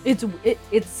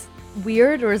 it's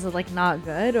weird, or is it like not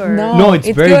good? Or No. No, it's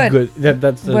very good.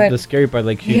 That's But the scary part.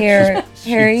 Like Her she's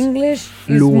English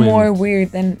is fluent. more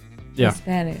weird than Yeah. the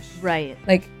Spanish. right?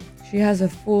 Like she has a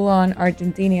full-on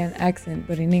Argentinian accent,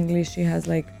 but in English she has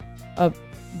like a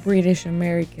British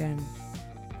American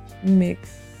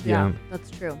mix. Yeah.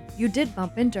 That's true. You did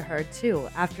bump into her too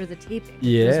after the taping. which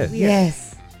was Yes. weird.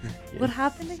 Yes. What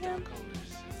happened again?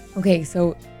 Okay,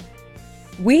 so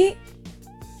we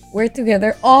were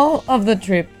together all of the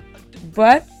trip,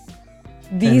 but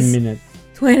 10 these minutes.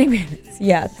 20 minutes.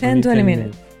 Yeah, 10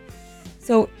 minutes.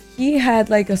 So he had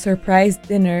like a surprise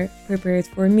dinner prepared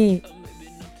for me.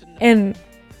 And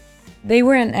they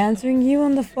weren't answering you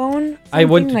on the phone. I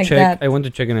went something to like check. that. I went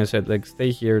to check, and I said like,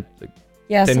 stay here, like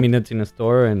Yeah, 10 minutes in a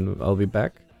store, and I'll be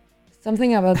back.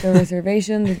 something about the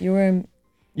reservation that you were.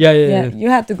 Yeah. You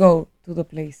had to go to the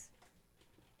place.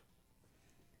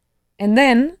 And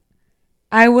then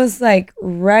I was like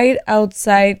right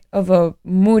outside of a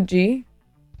Muji,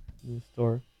 In the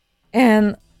store.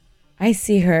 and I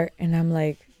see her, and I'm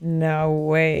like, no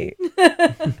way.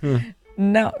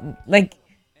 No, like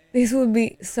this would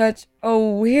be such a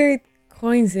weird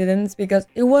coincidence because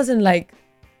it wasn't like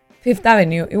Fifth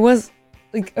Avenue. It was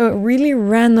like a really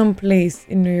random place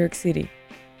in New York City.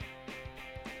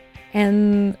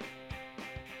 And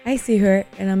I see her,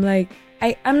 and I'm like,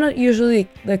 I'm not usually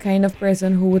the kind of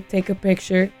person who would take a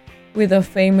picture with a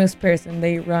famous person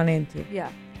they run into. Yeah.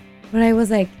 But I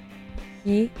was like,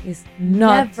 he is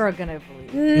not Never gonna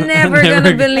believe. never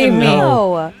gonna believe me.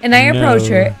 No. And I approach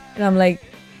No. her, and I'm like,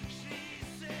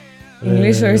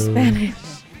 English or Spanish?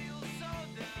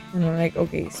 And I'm like,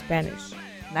 okay, Spanish.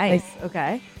 Nice.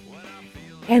 Okay.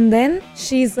 And then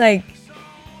she's like,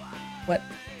 what?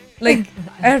 Like,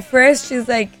 at first she's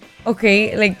like,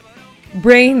 okay, like,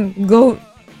 brain, go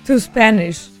to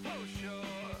Spanish.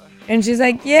 And she's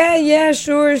like, yeah,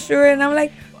 sure. And I'm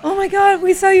like, oh my God,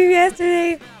 we saw you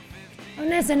yesterday on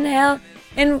SNL.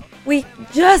 And we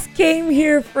just came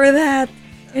here for that.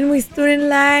 And we stood in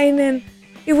line, and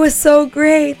it was so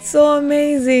great, so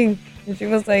amazing. And she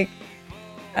was like,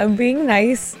 I'm being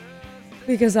nice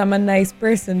because I'm a nice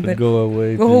person, but go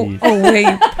away, go please.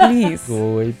 away, please.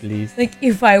 Go away, please. Like,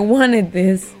 if I wanted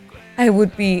this, I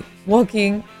would be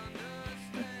walking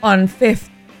on 5th,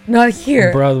 not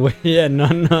here. Broadway. Yeah,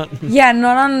 no. Yeah,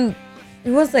 not on.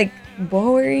 It was like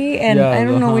Bowery and Yeah, I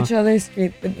don't know uh-huh. which other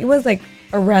street, but it was like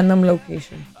a random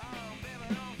location.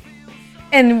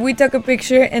 And we took a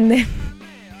picture, and then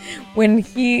when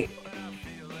he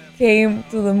came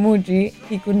to the Muji,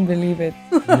 he couldn't believe it.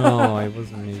 No, it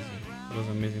was amazing. It was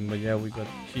amazing. But yeah,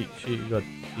 she got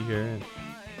to see her. And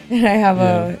And I have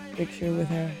Yeah. a picture with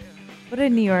her. What a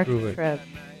New York Prove it. trip.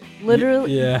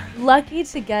 Literally yeah. lucky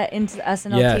to get into the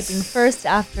SNL Yes. taping first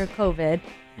after COVID.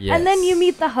 Yes. And then you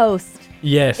meet the host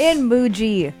Yes. in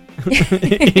Muji.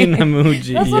 In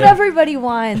Emoji. That's what yeah. everybody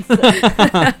wants.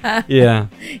 Yeah.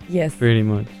 Yes. Pretty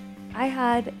much. I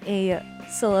had a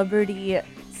celebrity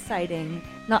sighting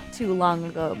not too long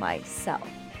ago myself.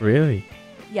 Really?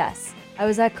 Yes, I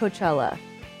was at Coachella.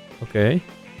 Okay.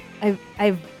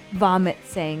 I vomit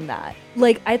saying that.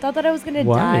 Like, I thought that I was gonna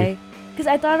Why? die. Because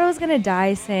I thought I was gonna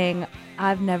die saying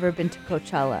I've never been to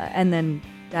Coachella and then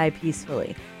die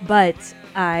peacefully. But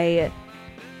I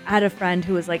had a friend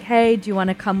who was like, hey, do you want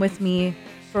to come with me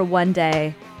for one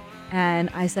day? And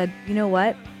I said, you know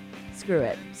what? Screw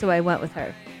it. So I went with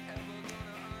her.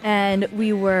 And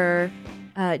we were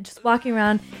just walking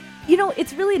around. You know,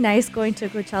 it's really nice going to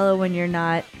Coachella when you're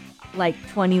not like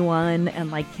 21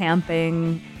 and like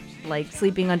camping, like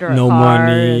sleeping under a No car.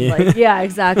 money. Like, yeah,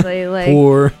 exactly. Like,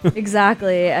 Poor.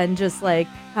 exactly. And just like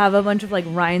have a bunch of like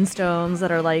rhinestones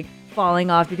that are like falling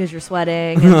off because you're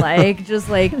sweating and like just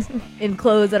like in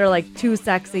clothes that are like too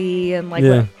sexy and like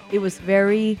Yeah. it was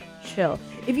very chill.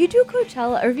 If you do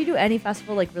Coachella or if you do any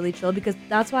festival like really chill, because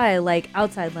that's why I like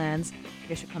Outside Lands.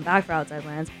 I should come back for Outside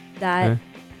Lands. That Okay.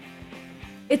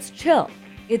 it's chill.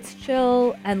 It's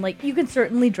chill and like you can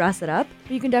certainly dress it up,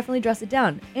 but you can definitely dress it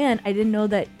down. And I didn't know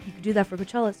that you could do that for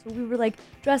Coachella, so we were like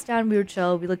dressed down, we were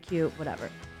chill, we look cute, whatever.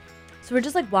 So we're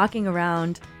just like walking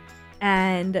around,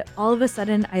 and all of a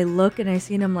sudden I look and I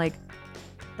see him like,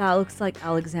 that looks like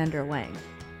Alexander Wang.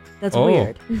 That's Oh.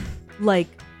 weird. Like,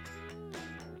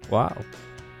 Wow.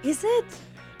 is it?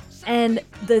 And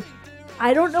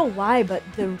I don't know why, but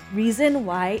the reason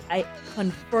why I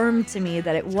confirmed to me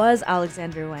that it was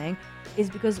Alexander Wang is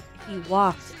because he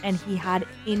walked and he had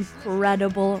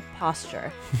incredible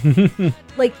posture.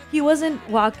 Like, he wasn't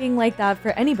walking like that for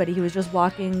anybody. He was just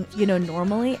walking, you know,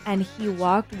 normally, and he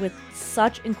walked with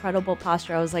such incredible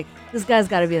posture. I was like, this guy's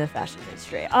got to be in the fashion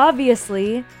industry.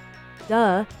 Obviously.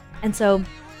 Duh. And so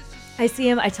I see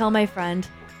him, I tell my friend,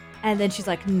 and then she's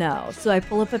like, no. So I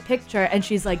pull up a picture, and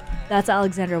she's like, that's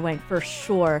Alexander Wang for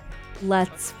sure.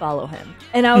 Let's follow him.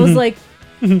 And I was like,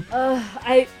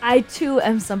 I too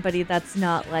am somebody that's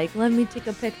not like, let me take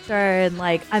a picture, and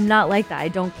like, I'm not like that. I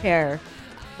don't care,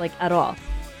 like, at all.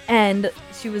 And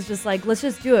she was just like, let's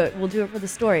just do it. We'll do it for the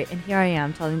story. And here I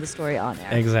am telling the story on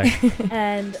air. Exactly.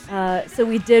 And so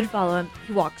we did follow him.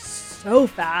 He walked so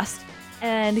fast,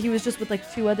 and he was just with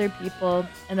like two other people.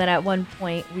 And then at one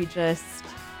point, we just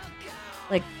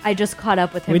like, I just caught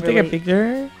up with him. Can we take a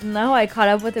picture? No, I caught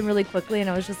up with him really quickly, and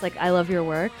I was just like, I love your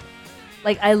work.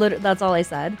 Like, that's all I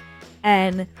said.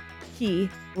 And he,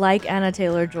 like Anna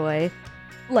Taylor-Joy,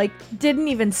 like, didn't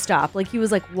even stop. Like, he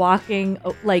was like walking,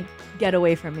 like, get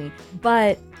away from me,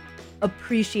 but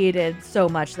appreciated so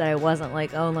much that I wasn't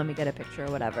like, oh, let me get a picture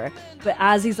or whatever. But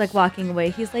as he's like walking away,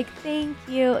 he's like, thank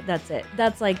you. That's it.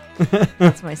 That's like,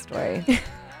 that's my story.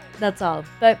 That's all.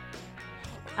 But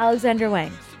Alexander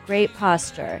Wang, great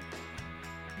posture,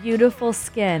 beautiful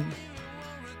skin,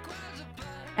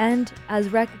 and as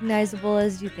recognizable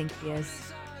as you think he is.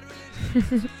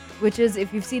 Which is,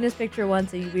 if you've seen his picture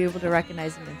once, you'll be able to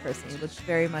recognize him in person. He looks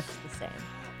very much the same.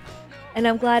 And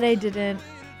I'm glad I didn't,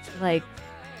 like,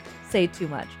 say too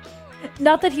much.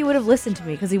 Not that he would have listened to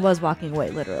me, because he was walking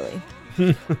away, literally.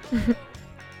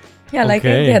 Yeah, like, I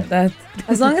Okay. get that.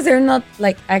 As long as they're not,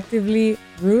 like, actively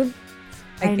rude,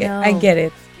 I get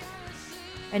it.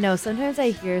 I know. Sometimes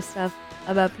I hear stuff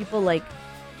about people, like,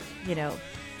 you know,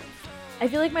 I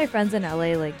feel like my friends in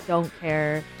LA, like, don't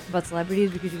care about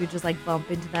celebrities because you could just, like, bump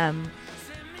into them,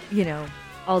 you know,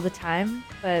 all the time.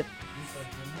 But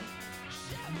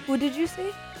who did you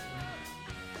see?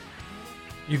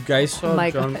 You guys saw Oh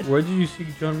my John. God. Where did you see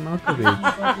John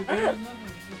Malkovich?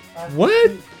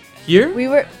 What?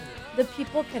 Here? The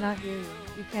people cannot hear you.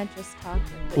 You can't just talk.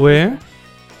 Where?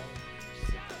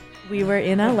 We were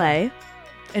in LA,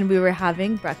 and we were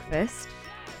having breakfast,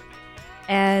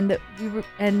 and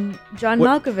John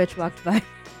What? Malkovich walked by.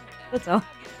 That's all.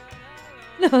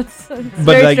 No, it's But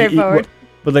very like, straightforward.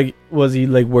 but like, was he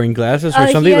like wearing glasses or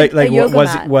He something? had Like a yoga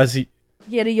was mat. was he?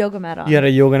 He had a yoga mat on. He had a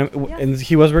yoga, Yeah. and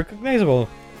he was recognizable.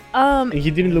 And And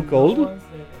he didn't look old.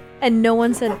 and no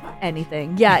one said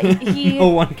anything. Yeah, he. No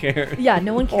one cared. Yeah,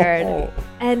 no one cared. Oh.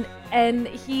 And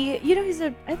he, you know, he's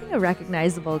I think a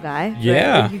recognizable guy. right?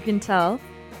 Yeah. Like, you can tell.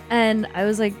 And I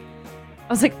was like,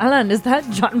 Alan, is that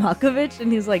John Malkovich?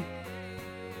 And he's like,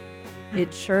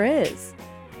 it sure is.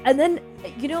 And then,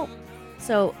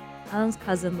 so Alan's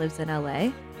cousin lives in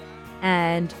LA,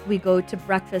 and we go to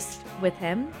breakfast with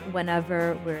him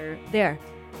whenever we're there.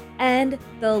 And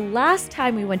the last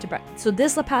time we went to breakfast, so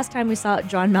this the past time we saw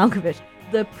John Malkovich,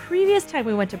 the previous time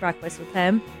we went to breakfast with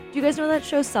him, do you guys know that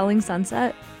show Selling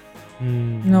Sunset?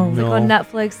 No. It's like on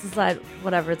Netflix. It's like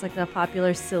whatever. It's like a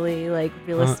popular, silly, like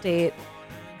real estate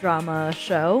drama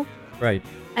show. Right.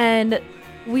 And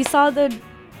we saw the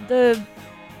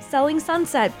Selling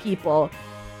Sunset people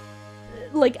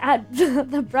like at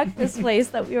the breakfast place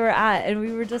that we were at, and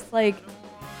we were just like,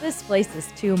 this place is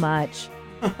too much.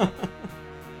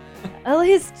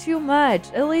 LA's too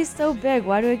much. LA's so big.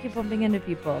 Why do I keep bumping into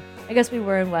people? I guess we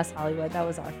were in West Hollywood. That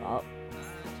was our fault.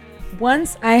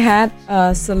 Once I had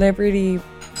a celebrity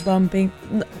bumping.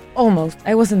 Almost.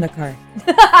 I was in the car.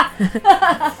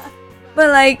 But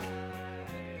like,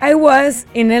 I was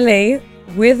in LA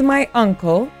with my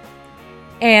uncle,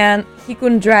 and he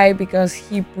couldn't drive because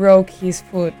he broke his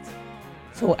foot.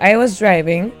 So I was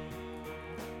driving,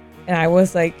 and I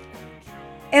was like,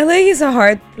 LA is a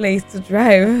hard place to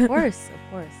drive. Of course.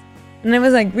 And I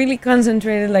was like really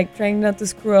concentrated, like trying not to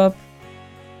screw up.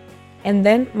 And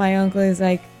then my uncle is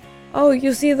like, oh,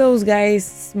 you see those guys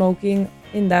smoking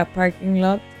in that parking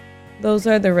lot? Those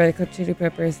are the Red Hot Chili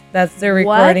Peppers. That's the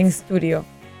recording studio.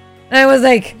 And I was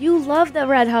like, you love the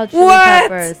Red Hot Chili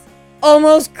Peppers.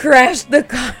 Almost crashed the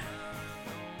car.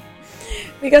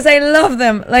 Because I love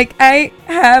them. Like, I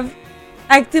have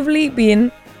actively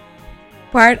been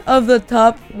part of the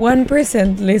top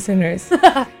 1% listeners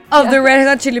of the Red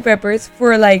Hot Chili Peppers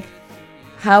for like,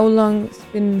 how long has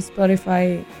been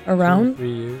Spotify around? 3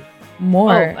 years.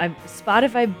 More.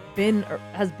 Spotify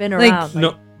has been Like, around. No,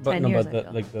 like but 10 no, years, but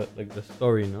I the, feel. like the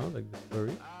story, no, like the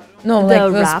story. No, The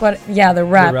like rap? the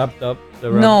rap. The wrapped up.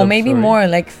 No, maybe story. more,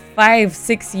 like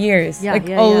 5-6 years. Yeah, like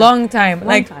yeah, a yeah. long time. Long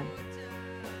like, time.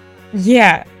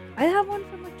 yeah. I have one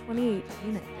from like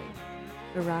 2018, I think.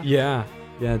 The rap. Yeah.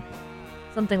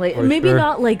 Something like For maybe sure.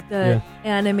 not like the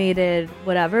animated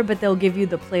whatever, but they'll give you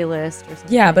the playlist or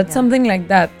something. Yeah, but something like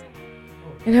that.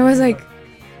 And I was like,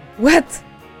 what?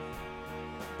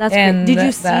 That's And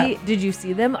great. that- Did you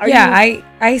see them?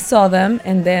 I saw them,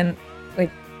 and then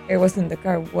like I was in the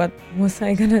car. What was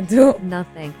I gonna do?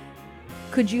 Nothing.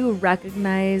 Could you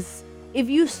recognize if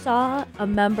you saw a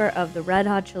member of the Red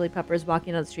Hot Chili Peppers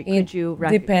walking down the street? Could you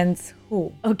recognize? Depends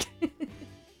who. Okay.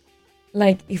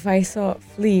 Like if I saw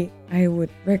Flea, I would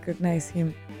recognize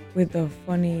him with the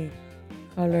funny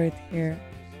colored hair,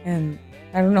 and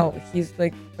I don't know, he's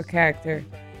like a character.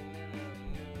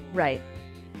 Right.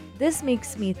 This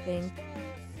makes me think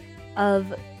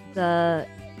of the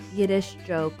Yiddish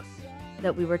joke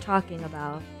that we were talking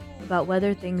about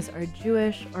whether things are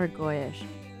Jewish or Goyish.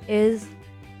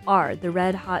 Are the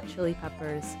Red Hot Chili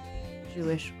Peppers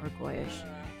Jewish or Goyish?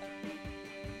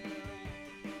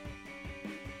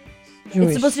 Jewish.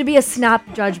 It's supposed to be a snap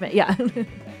judgment. Yeah.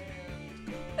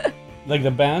 Like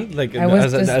the band, like I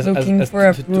was just looking for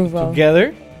approval.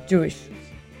 Together. Jewish.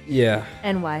 Yeah.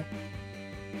 And why?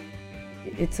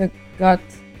 It's a gut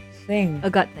thing. A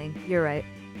gut thing. You're right.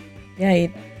 Yeah,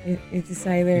 it is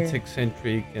either. It's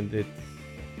eccentric and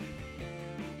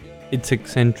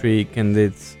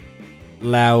it's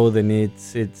loud and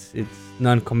it's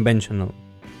non-conventional.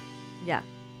 Yeah.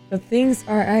 The things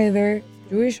are either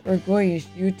Jewish or Goyish.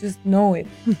 You just know it.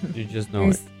 You just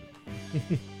know There's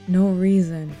no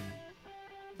reason.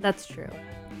 That's true.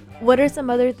 What are some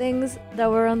other things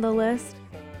that were on the list?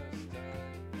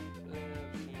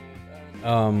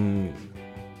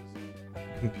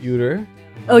 Computer.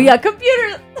 Oh yeah,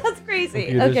 computer. That's crazy.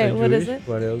 Computers Okay, are what is Jewish. it?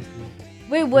 What else?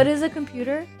 Wait, what is a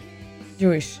computer?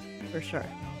 Jewish. For sure.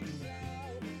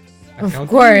 Of Accounting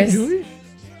course. Jewish?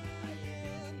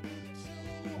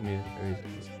 I mean,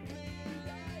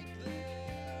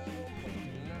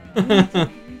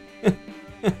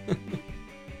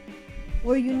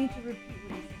 Or you need to repeat.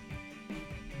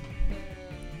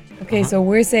 Okay, so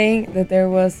we're saying that there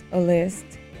was a list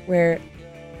where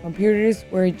computers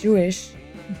were Jewish,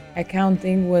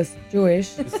 accounting was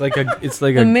Jewish, It's like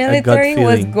the a military gut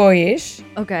was feeling. Goyish,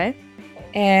 Okay.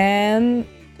 and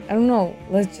I don't know,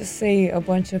 let's just say a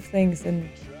bunch of things and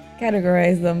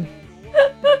categorize them.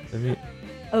 Let me.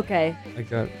 Okay. I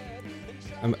got.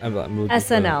 I'm looking for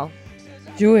SNL.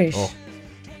 Jewish. Oh.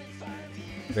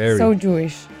 Very. So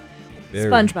Jewish. very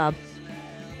SpongeBob.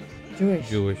 Jewish.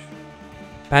 Jewish.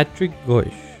 Patrick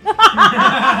Goish.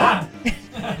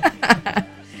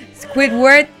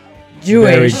 Squidward.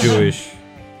 Jewish. Very Jewish.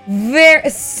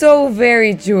 So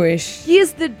very Jewish. He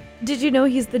is the Did you know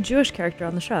he's the Jewish character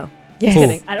on the show? Yes. Cool.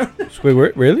 Kidding. I don't.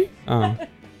 Squidward, really?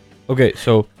 Okay,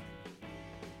 so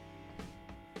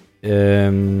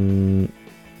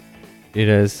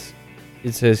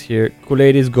it says here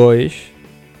Kool-Aid is Goyish,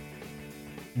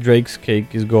 Drake's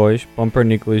cake is Goyish,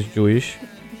 Pumpernickel is Jewish,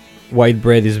 white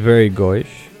bread is very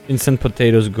Goyish, instant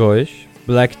potatoes Goyish,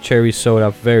 black cherry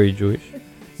soda very Jewish,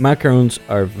 macaroons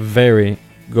are very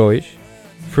Goyish,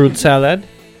 fruit salad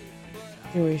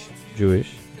Jewish,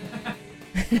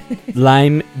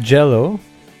 lime jello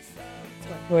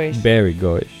Goyish. very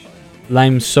Goyish,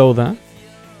 lime soda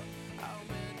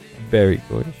very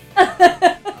Goyish,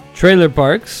 trailer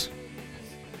parks.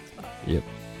 Yep.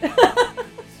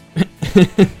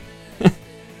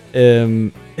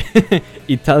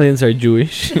 Italians are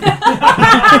Jewish.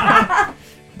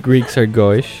 Greeks are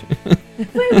Goyish.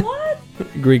 Wait, what?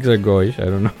 Greeks are Goyish. I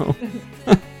don't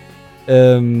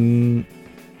know.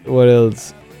 What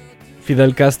else?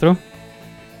 Fidel Castro.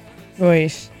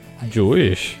 Goyish.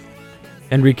 Jewish.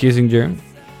 Henry Kissinger.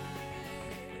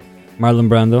 Marlon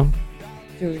Brando.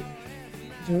 Jewish.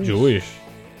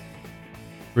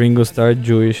 Ringo Starr,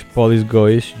 Jewish. Paul is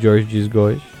Goyish. George is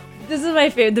Goyish. This is my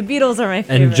favorite. The Beatles are my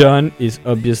favorite. And John is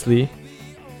obviously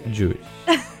Jewish.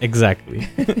 Exactly.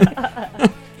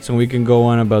 So we can go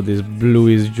on about this. Blue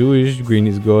is Jewish. Green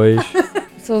is Goyish.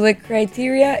 So the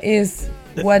criteria is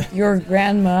what your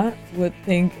grandma would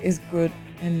think is good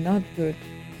and not good.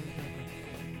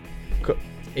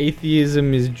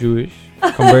 Atheism is Jewish.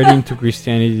 Converting to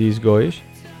Christianity is Goyish.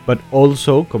 But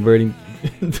also converting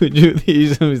to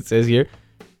Judaism, it says here,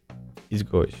 is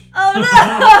Goyish.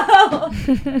 Oh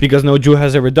no! Because no Jew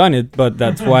has ever done it, but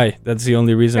that's why. That's the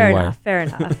only reason Fair why. enough. Fair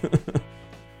enough.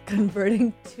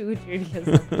 Converting to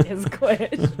Judaism is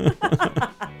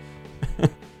Goyish.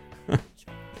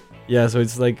 Yeah, so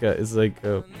it's like a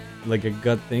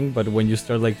gut thing, but when you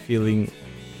start like feeling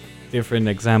different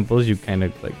examples, you kind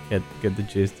of like get the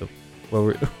gist of what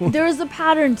we're. There is a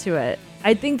pattern to it.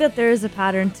 I think that there is a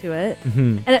pattern to it.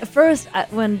 Mm-hmm. And at first,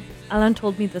 when Alan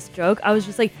told me this joke, I was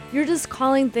just like, "You're just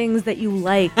calling things that you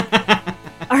like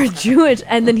are Jewish,"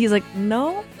 and then he's like,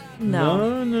 "No,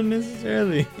 No, not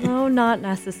necessarily. no, not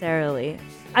necessarily."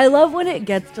 I love when it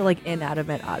gets to like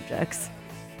inanimate objects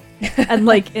and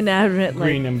like inanimate like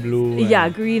Green and blue. yeah,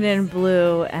 green and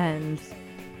blue and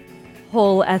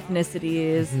whole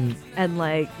ethnicities and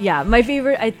like yeah, my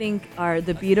favorite I think are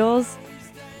the Beatles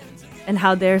and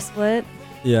how they're split.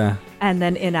 Yeah. And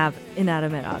then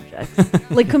inanimate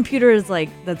objects. Like computers, like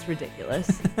that's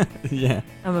ridiculous. Yeah.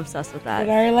 I'm obsessed with that.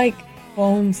 But are like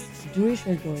phones Jewish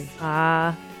or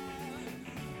Goyish?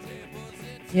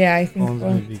 Yeah, I think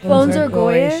Phones are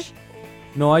Goyish.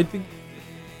 No, I think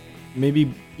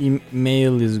maybe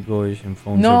email is Goyish and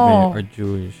phones No. are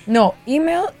Jewish. No,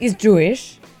 email is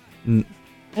Jewish. And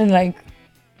like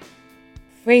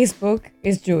Facebook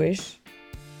is Jewish.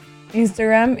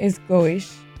 Instagram is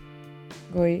Goyish.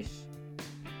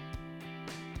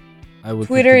 I would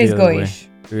Twitter think is it the other way. Goyish.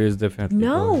 Twitter is definitely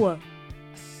No.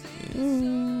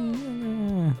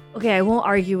 Okay, I won't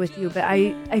argue with you, but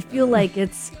I feel like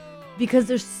it's because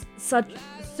there's so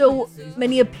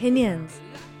many opinions.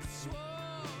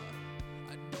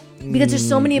 Because there's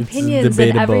so many It's opinions and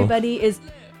debatable. everybody is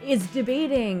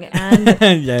debating and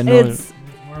Yeah, no, it's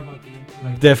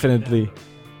definitely.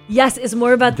 yes, it's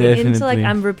more about the intellect. Definitely.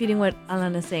 I'm repeating what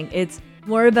Alan is saying. It's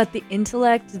more about the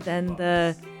intellect than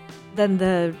the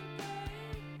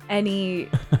any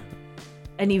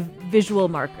visual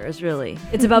markers, really.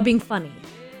 It's about being funny.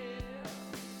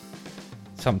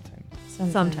 Sometimes.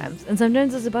 And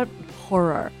sometimes it's about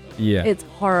horror. Yeah. It's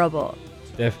horrible.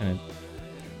 Definitely.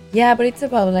 Yeah, but it's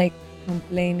about like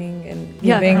complaining and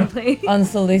Yeah, giving complaining.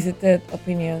 unsolicited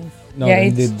opinions. No, yeah,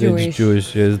 indeed, it's Jewish. It's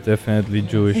Jewish. Yes, definitely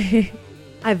Jewish.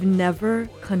 I've never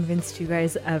convinced you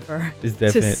guys ever It's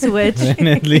to switch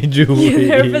definitely Jewish.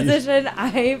 their position.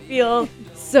 I feel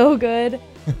so good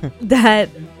that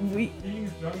we.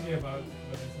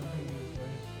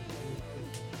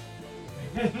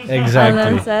 Exactly.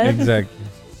 Alan said. Exactly.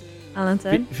 Alan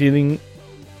said. Feeling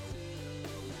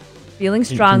Feeling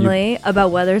Can you- strongly about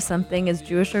whether something is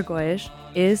Jewish or Goyish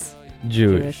is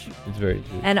Jewish. It's very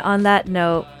Jewish. And on that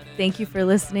note, thank you for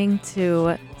listening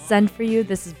to Send For You.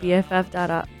 This is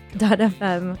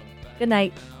BFF.FM. Good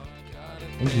night.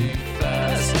 Thank you. You're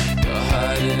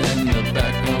hiding in the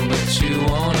background, but you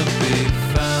wanna be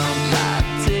found. I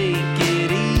take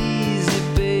it easy,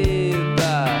 babe. I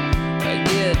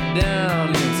get down,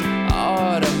 it's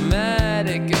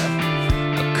automatic. I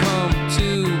come to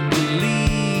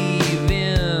believe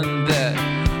in that.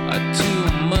 Too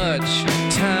much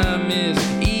time is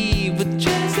evil.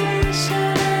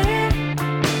 Translation,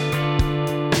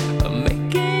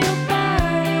 making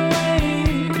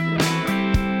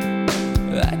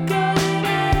I